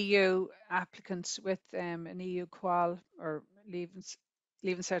you're EU applicant with an EU qual or Leaving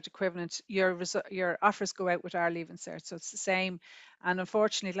Cert equivalent, your offers go out with our Leaving Cert, so it's the same. And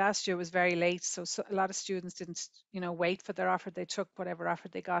unfortunately, last year was very late, so a lot of students didn't, wait for their offer. They took whatever offer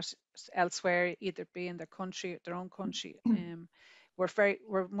they got elsewhere, either be in their country, their own country.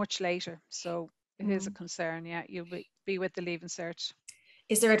 We're much later, so it is a concern. Yeah, you'll be with the Leaving Cert.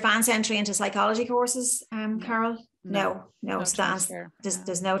 Is there advanced entry into psychology courses, Carol? No. Transfer.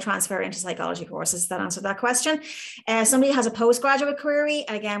 There's no transfer into psychology courses. That answered that question. Somebody has a postgraduate query.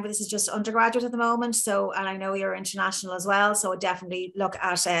 Again, but this is just undergraduate at the moment. So, and I know you're international as well. So definitely look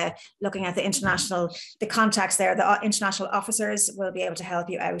at looking at the contacts there. The international officers will be able to help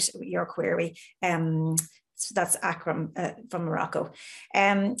you out with your query. So that's Akram from Morocco.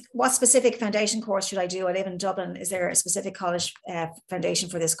 What specific foundation course should I do? I live in Dublin. Is there a specific college foundation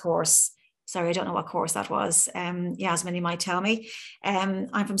for this course? Sorry, I don't know what course that was. Yasmin, you might tell me.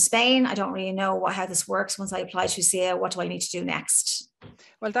 I'm from Spain. I don't really know how this works. Once I apply to CAO, what do I need to do next?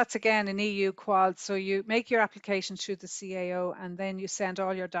 Well, that's again an EU qual. So you make your application through the CAO and then you send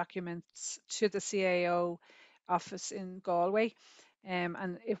all your documents to the CAO office in Galway.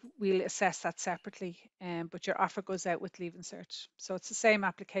 And if we'll assess that separately, but your offer goes out with Leaving Cert. So it's the same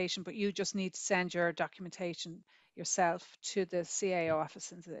application, but you just need to send your documentation yourself to the CAO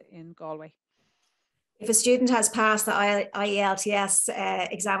office in Galway. If a student has passed the IELTS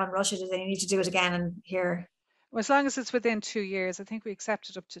exam in Russia, do they need to do it again and here? Well, as long as it's within 2 years, I think we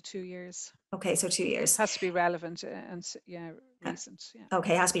accepted up to 2 years. Okay, so 2 years. It has to be relevant and recent. Yeah.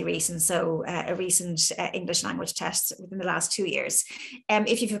 Okay, it has to be recent. So a recent English language test within the last 2 years.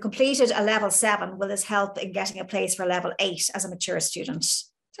 If you've completed a level 7, will this help in getting a place for level 8 as a mature student?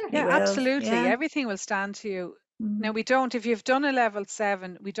 Certainly absolutely. Yeah. Everything will stand to you. Now, we don't, if you've done a level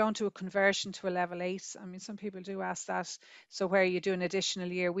 7, we don't do a conversion to a level 8. I mean, some people do ask that. So where you do an additional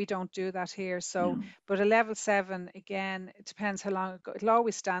year, we don't do that here. So, but a level 7, again, it depends how long ago, it'll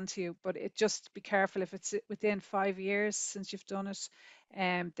always stand to you, but just be careful if it's within 5 years since you've done it.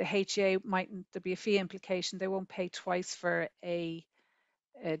 The HA mightn't, there'll be a fee implication. They won't pay twice for a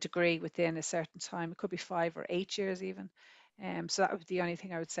degree within a certain time. It could be 5 or 8 years even. So that would be the only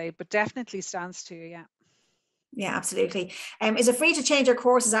thing I would say, but definitely stands to you, yeah. Yeah, absolutely. Is it free to change your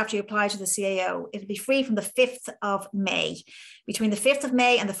courses after you apply to the CAO? It'll be free from the 5th of May. Between the 5th of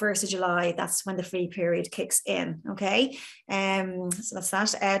May and the 1st of July, that's when the free period kicks in, okay? So that's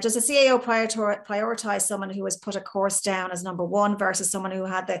that. Does the CAO prioritize someone who has put a course down as number 1 versus someone who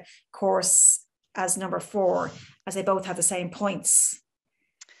had the course as number 4, as they both have the same points?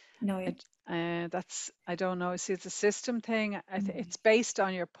 No, I don't know. See, it's a system thing. It's based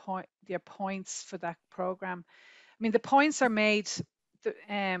on your points for that program. I mean, the points are made.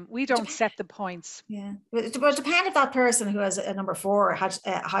 We don't set the points. Yeah, but it depends if that person who has a number 4 had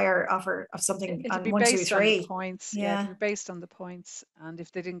a higher offer of something on 1, 2, 3. On the points. Yeah, it'd be based on the points, and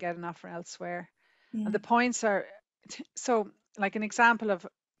if they didn't get an offer elsewhere, and the points are so. Like an example of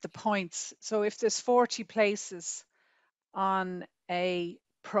the points. So if there's 40 places on a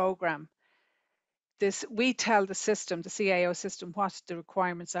program, we tell the system, the CAO system, what the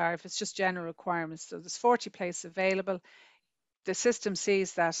requirements are. If it's just general requirements, so there's 40 places available. The system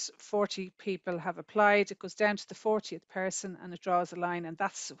sees that 40 people have applied. It goes down to the 40th person and it draws a line, and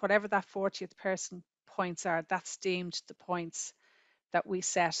that's whatever that 40th person points are, that's deemed the points that we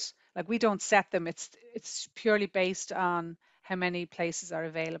set. Like, we don't set them, it's purely based on how many places are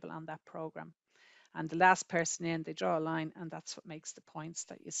available on that program. And the last person in, they draw a line, and that's what makes the points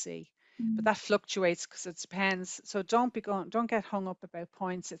that you see. But that fluctuates because it depends. So don't get hung up about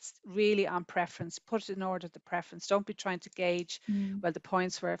points. It's really on preference. Put it in order to preference. Don't be trying to gauge, well, the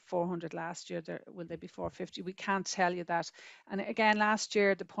points were 400 last year, will they be 450? We can't tell you that. And again, last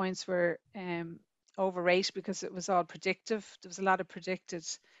year the points were overrated because it was all predictive. There was a lot of predicted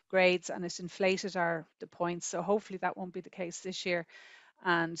grades, and it inflated the points. So hopefully that won't be the case this year,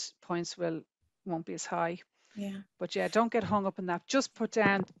 and points won't be as high. Yeah. But yeah, don't get hung up in that. Just put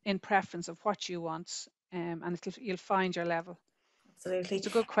down in preference of what you want, and you'll find your level. Absolutely. It's a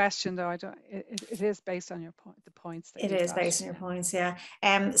good question, though. It is based on the points that it is based on your points, yeah.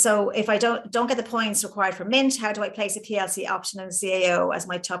 So if I don't get the points required for Mint, how do I place a PLC option in CAO as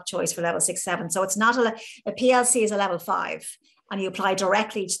my top choice for level 6-7? So it's not a PLC is a level 5, and you apply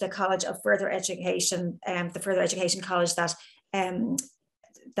directly to the College of Further Education, the further education college that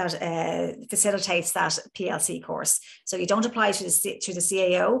facilitates that PLC course. So you don't apply to the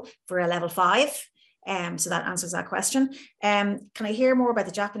CAO for a level 5. So that answers that question. Can I hear more about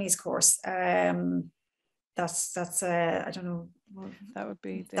the Japanese course? That's I don't know. That would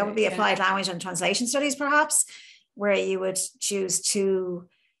be applied language and translation studies, perhaps, where you would choose two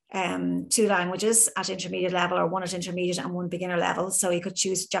languages at intermediate level, or one at intermediate and one beginner level. So you could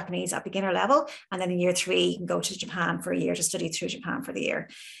choose Japanese at beginner level, and then in year 3 you can go to Japan for a year to study through Japan for the year.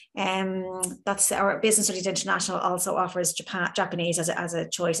 That's our Business Studies International also offers Japanese as a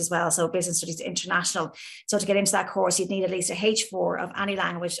choice as well. So Business Studies International. So to get into that course, you'd need at least a H4 of any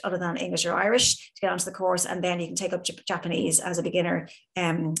language other than English or Irish to get onto the course, and then you can take up Japanese as a beginner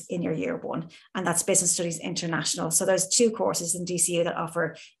in your year 1, and that's Business Studies International. So there's 2 courses in DCU that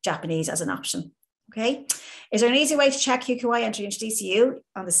offer Japanese as an option. Okay, is there an easy way to check QQI entry into DCU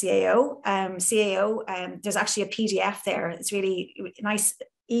on the CAO? There's actually a PDF there. It's really nice,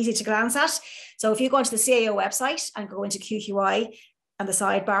 easy to glance at. So if you go onto the CAO website and go into QQI and the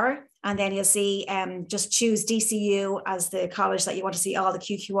sidebar, and then you'll see just choose DCU as the college that you want to see all the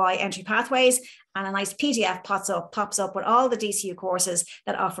QQI entry pathways, and a nice PDF pops up with all the DCU courses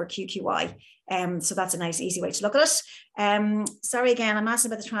that offer QQI. So that's a nice, easy way to look at it. Sorry again, I'm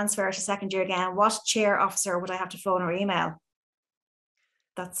asking about the transfer to second year again. What chair officer would I have to phone or email?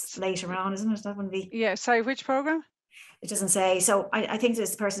 That's later on, isn't it? That wouldn't be. Yeah, sorry, which program? It doesn't say. So I think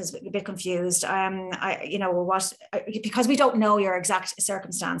this person is a bit confused. Because we don't know your exact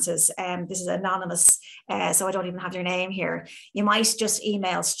circumstances. This is anonymous, so I don't even have your name here. You might just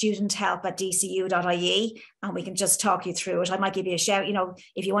email studenthelp@dcu.ie, and we can just talk you through it. I might give you a shout,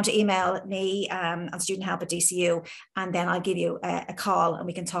 if you want to email me on studenthelp@dcu, and then I'll give you a call and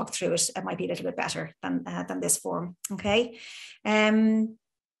we can talk through it. It might be a little bit better than this form. Okay.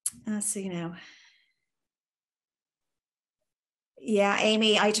 Let's see now. Yeah,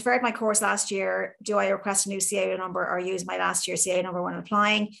 Amy, I deferred my course last year. Do I request a new CAO number or use my last year CAO number when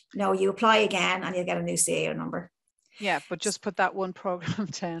applying? No, you apply again and you'll get a new CAO number. Yeah, but just put that one program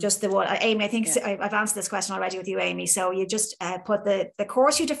down. Just the one. Amy, I think I've answered this question already with you, Amy. So you just put the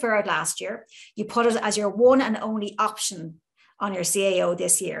course you deferred last year, you put it as your one and only option on your CAO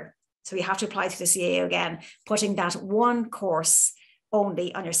this year. So you have to apply through the CAO again, putting that one course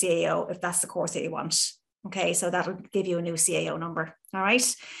only on your CAO if that's the course that you want. Okay, so that'll give you a new CAO number. All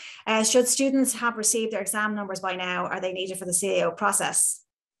right. Should students have received their exam numbers by now? Are they needed for the CAO process?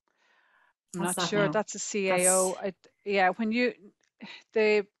 I'm not sure. That's a CAO. When you're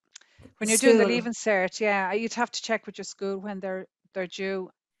doing the Leaving Cert, you'd have to check with your school when they're due.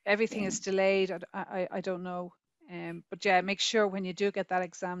 Everything is delayed. I don't know. But yeah, make sure when you do get that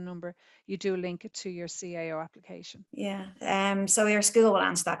exam number, you do link it to your CAO application. Yeah. So your school will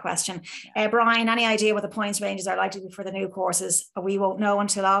answer that question. Brian, any idea what the points ranges are likely to be for the new courses? We won't know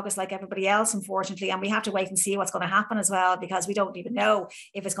until August, like everybody else, unfortunately. And we have to wait and see what's going to happen as well, because we don't even know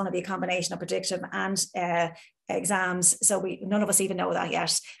if it's going to be a combination of predictive and exams. So none of us even know that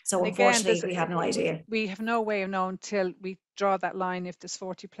yet. So unfortunately, we have no idea. We have no way of knowing till we draw that line. If there's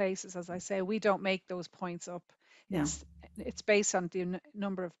 40 places, as I say, we don't make those points up. No. It's based on the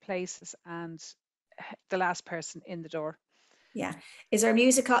number of places and the last person in the door. Yeah. Is there a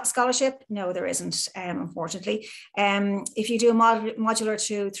music scholarship? No, there isn't, unfortunately. If you do a module or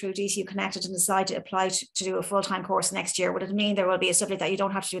two through DCU Connected and decide to apply to do a full-time course next year, would it mean there will be a subject that you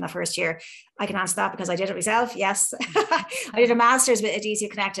don't have to do in the first year? I can answer that because I did it myself. Yes. I did a master's with DCU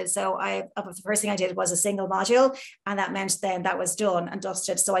Connected. So the first thing I did was a single module, and that meant then that was done and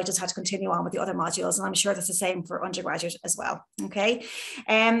dusted. So I just had to continue on with the other modules. And I'm sure that's the same for undergraduate as well. Okay.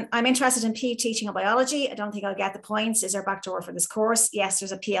 I'm interested in PE teaching and biology. I don't think I'll get the points. Is there a backdoor for this course? Yes,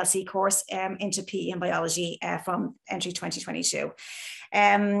 there's a PLC course into PE and biology from entry 2022.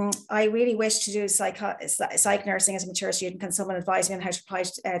 I really wish to do psych nursing as a mature student. Can someone advise me on how to apply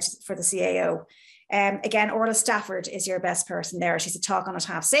for the CAO? Again, Orla Stafford is your best person there. She's a talk on at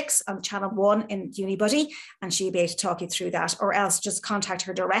 6:30 on channel 1 in Unibuddy, and she'll be able to talk you through that, or else just contact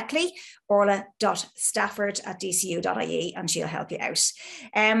her directly, orla.stafford@dcu.ie, and she'll help you out.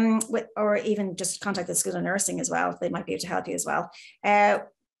 Or even just contact the School of Nursing as well. They might be able to help you as well.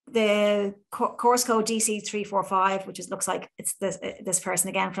 The course code DC345, which looks like it's this person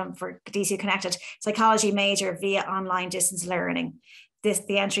again for DCU Connected, psychology major via online distance learning.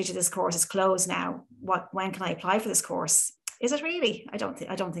 The entry to this course is closed now. When can I apply for this course? Is it really? I don't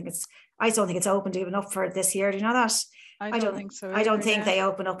think it's open even up for this year. Do you know that? I don't think so. I don't think they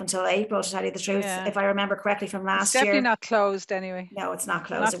open up until April, to tell you the truth. Yeah. If I remember correctly from last year. It's definitely not closed anyway. No, it's not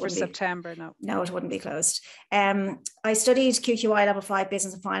closed. Not for September, no. No, it wouldn't be closed. I studied QQI level 5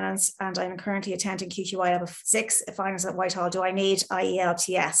 business and finance, and I'm currently attending QQI level 6 finance at Whitehall. Do I need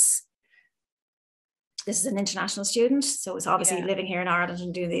IELTS? This is an international student, so it's obviously living here in Ireland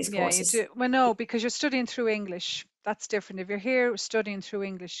and doing these courses. You do. Well, no, because you're studying through English. That's different. If you're here studying through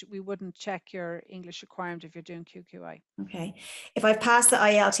English, we wouldn't check your English requirement if you're doing QQI. Okay. If I've passed the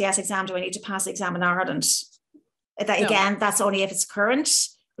IELTS exam, do I need to pass the exam in Ireland? Again, that's only if it's current.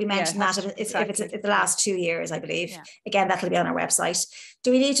 We mentioned that if it's the last 2 years, I believe. Yeah. Again, that'll be on our website.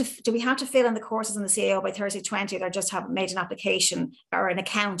 Do we have to fill in the courses in the CAO by Thursday 20th, or just have made an application or an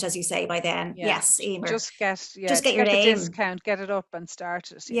account, as you say, by then? Yeah. Yes, Emer. Just get your name, discount, get it up and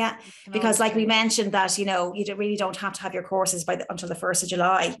start it. Yeah, because like we mentioned that, you really don't have to have your courses until the 1st of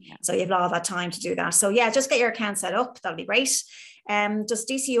July. Yeah. So you have all that time to do that. So yeah, just get your account set up. That'll be great. Does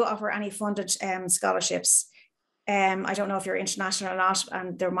DCU offer any funded scholarships? I don't know if you're international or not,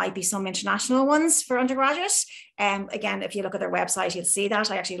 and there might be some international ones for undergraduate. Again, if you look at their website, you'll see that.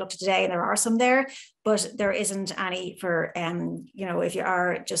 I actually looked today and there are some there, but there isn't any for, if you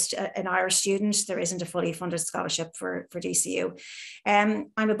are just an Irish student, there isn't a fully funded scholarship for DCU.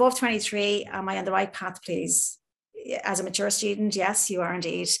 I'm above 23. Am I on the right path, please? As a mature student, yes, you are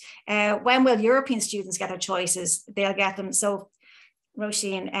indeed. When will European students get their choices? They'll get them. So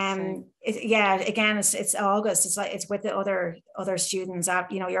Roisin, again, it's August. It's with the other students.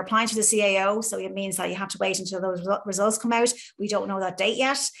 You're applying to the CAO, so it means that you have to wait until those results come out. We don't know that date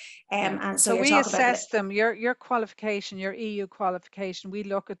yet, and so we assess them. Your qualification, your EU qualification, we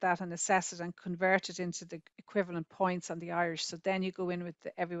look at that and assess it and convert it into the equivalent points on the Irish. So then you go in with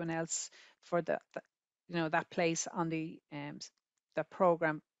everyone else for that place on the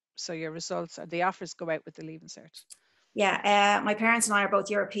program. So your results or the offers go out with the Leaving Cert. Yeah, my parents and I are both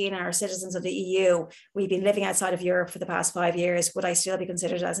European and are citizens of the EU. We've been living outside of Europe for the past 5 years. Would I still be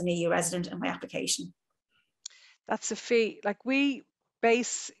considered as an EU resident in my application? That's a fee. Like we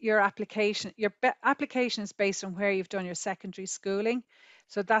base your application. Your application is based on where you've done your secondary schooling.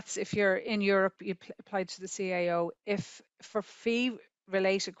 So that's if you're in Europe, you apply to the CAO. If for fee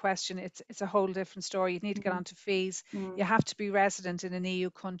related question, it's a whole different story. You need to get onto fees. You have to be resident in an EU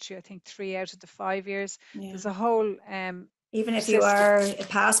country, I think 3 out of the 5 years. There's a whole even if you are a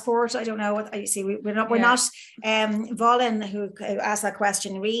passport, I don't know what you see. We're not Volin, who asked that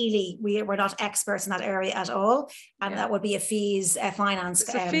question, really we're not experts in that area at all, and that would be a fees finance.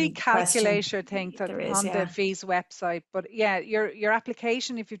 It's a fee calculator thing that on the fees website. But your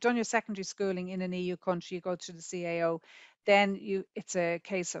application, if you've done your secondary schooling in an EU country, you go to the CAO. Then it's a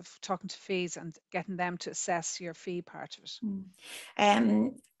case of talking to fees and getting them to assess your fee part of it.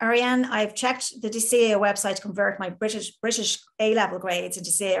 Ariane, I've checked the CAO website to convert my British A-level grades into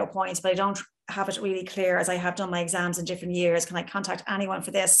CAO points, but I don't have it really clear as I have done my exams in different years. Can I contact anyone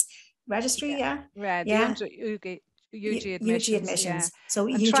for this registry? UG admissions. Yeah. So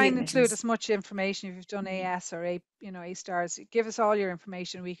and try and include as much information if you've done AS or A stars. Give us all your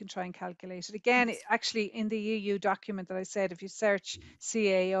information. We can try and calculate it. Again, actually in the EU document that I said, if you search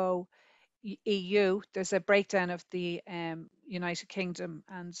CAO EU, there's a breakdown of the United Kingdom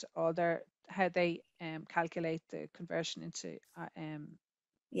and how they calculate the conversion into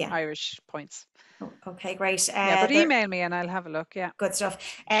Irish points. Okay, great. Yeah, but email me and I'll have a look. Yeah, good stuff.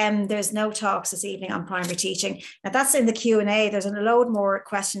 There's no talks this evening on primary teaching. Now that's in the Q&A. There's a load more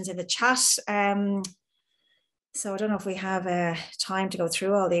questions in the chat. So I don't know if we have time to go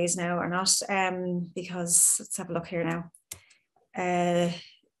through all these now or not, because let's have a look here now. The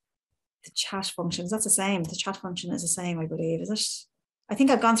chat functions, that's the same. The chat function is the same, I believe, is it? I think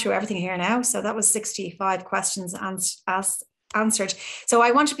I've gone through everything here now. So that was 65 questions answered. So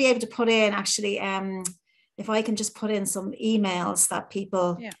I want to be able to put in actually, if I can just put in some emails that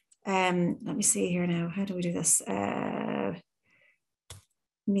people, let me see here now. How do we do this?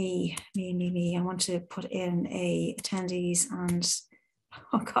 Me. I want to put in attendees and,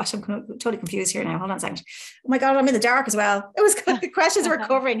 oh gosh, I'm totally confused here now. Hold on a second. Oh my God, I'm in the dark as well. It was the questions were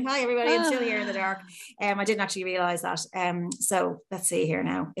covering. Hi everybody, I'm still here in the dark. I didn't actually realize that. So let's see here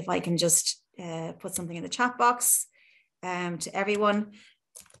now. If I can just put something in the chat box to everyone.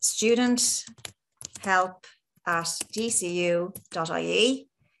 Student help at dcu.ie.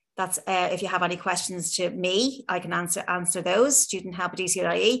 That's if you have any questions to me, I can answer those. Student help at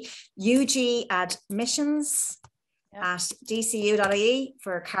dcu.ie. UG admissions at dcu.ie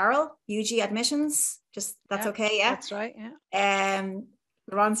for Carol. UG admissions. Just that's okay. Yeah, that's right. Yeah.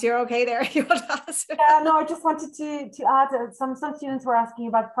 Laurence, you're okay there? You want to ask? Yeah, no, I just wanted to add some students were asking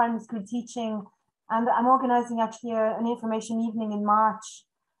about primary school teaching, and I'm organising actually an information evening in March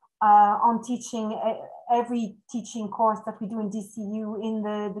on teaching every teaching course that we do in DCU in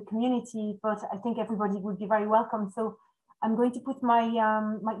the community, but I think everybody would be very welcome. So I'm going to put my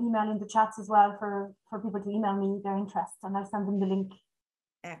my email in the chats as well for people to email me their interest, and I'll send them the link.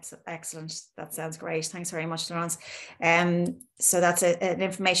 Excellent. That sounds great. Thanks very much, Laurence. So that's an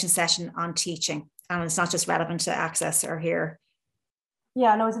information session on teaching, and it's not just relevant to Access or here.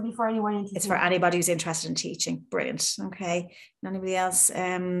 Yeah, no, it'll be for anyone in teaching. It's for anybody who's interested in teaching. Brilliant. Okay. Anybody else?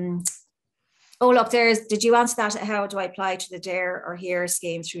 Oh, look, did you answer that? How do I apply to the DARE or HERE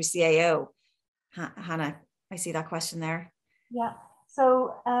scheme through CAO? Hannah, I see that question there. Yeah.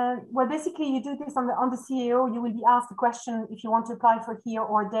 So, well, basically you do this on the CAO, you will be asked a question if you want to apply for HERE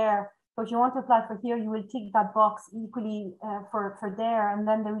or DARE. So if you want to apply for HERE, you will tick that box equally for DARE. And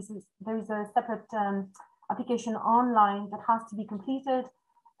then there is a separate application online that has to be completed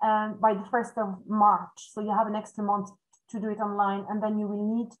by the 1st of March. So you have an extra month to do it online, and then you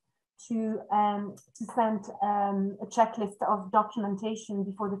will need to send a checklist of documentation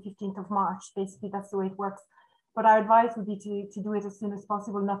before the 15th of March. Basically, that's the way it works. But our advice would be to do it as soon as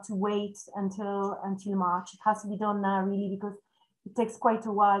possible, not to wait until March. It has to be done now, really, because it takes quite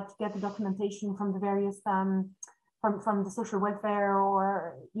a while to get the documentation from the various from the social welfare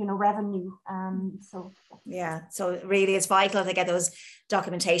or revenue. So yeah, so really it's vital to get those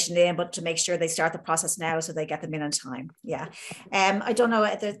documentation in, but to make sure they start the process now so they get them in on time. Yeah. I don't know,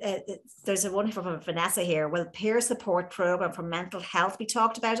 there's a one from Vanessa here. Will peer support program for mental health be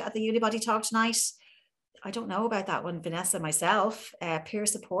talked about at the Unibody talk tonight? I don't know about that one, Vanessa, myself. Peer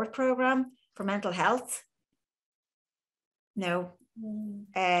support program for mental health? No.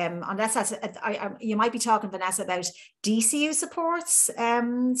 Unless that's you might be talking, Vanessa, about DCU supports,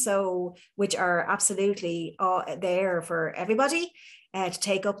 so which are absolutely there for everybody to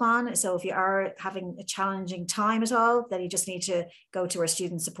take up on. So if you are having a challenging time at all, then you just need to go to our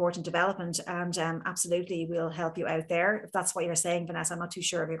student support and development, and absolutely we'll help you out there. If that's what you're saying, Vanessa, I'm not too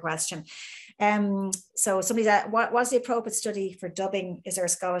sure of your question. So somebody's at, what's the appropriate study for dubbing? Is there a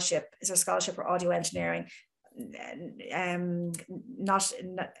scholarship? Is there a scholarship for audio engineering? Not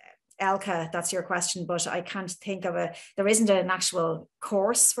Elka, that's your question, but I can't think of there isn't an actual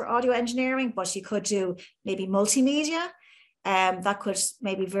course for audio engineering, but you could do maybe multimedia. That could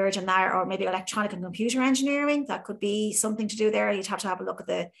maybe verge on there, or maybe electronic and computer engineering. That could be something to do there. You'd have to have a look at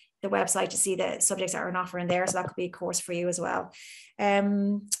the website to see the subjects that are on offer in there. So that could be a course for you as well.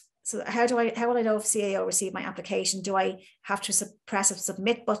 So how will I know if CAO received my application? Do I have to press a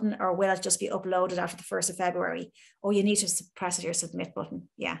submit button, or will it just be uploaded after the 1st of February? Oh, you need to press your submit button.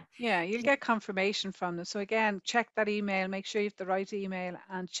 Yeah. Yeah, you'll get confirmation from them. So again, check that email, make sure you have the right email,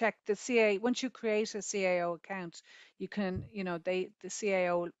 and check the CAO. Once you create a CAO account, you can, the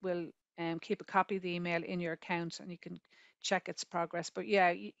CAO will keep a copy of the email in your account, and you can check its progress. But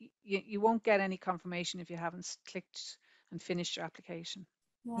yeah, you won't get any confirmation if you haven't clicked and finished your application.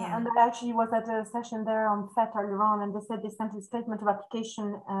 Yeah, and I actually was at a session there on FET earlier on, and they said they sent a statement of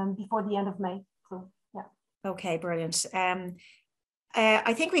application before the end of May. So yeah. Okay, brilliant.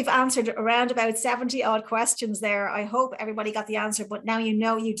 I think we've answered around about 70 odd questions there. I hope everybody got the answer, but now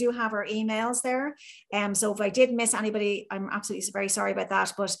you do have our emails there. So if I did miss anybody, I'm absolutely very sorry about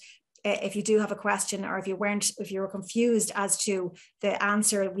that. But if you do have a question, or if you were confused as to the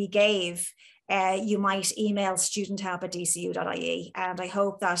answer we gave, you might email studenthelp@dcu.ie. And I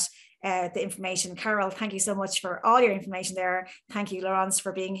hope that the information, Carol, thank you so much for all your information there. Thank you, Laurence,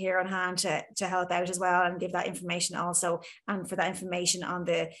 for being here on hand to help out as well and give that information also, and for that information on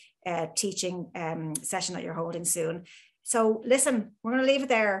the teaching session that you're holding soon. So listen, we're going to leave it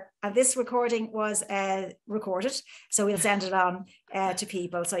there. And this recording was recorded, so we'll send it on to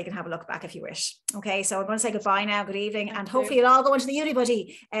people so you can have a look back if you wish. Okay, so I'm going to say goodbye now, good evening, and hopefully you'll all go into the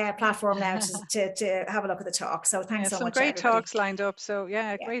Unibuddy platform now to have a look at the talk. So thanks so much. Some great talks lined up. So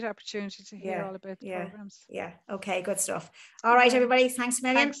great opportunity to hear all about the programs. Yeah, okay, good stuff. All right, everybody, thanks a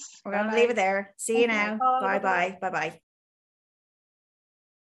million. Thanks. We're going to leave it there. See you now. Bye-bye. Bye-bye.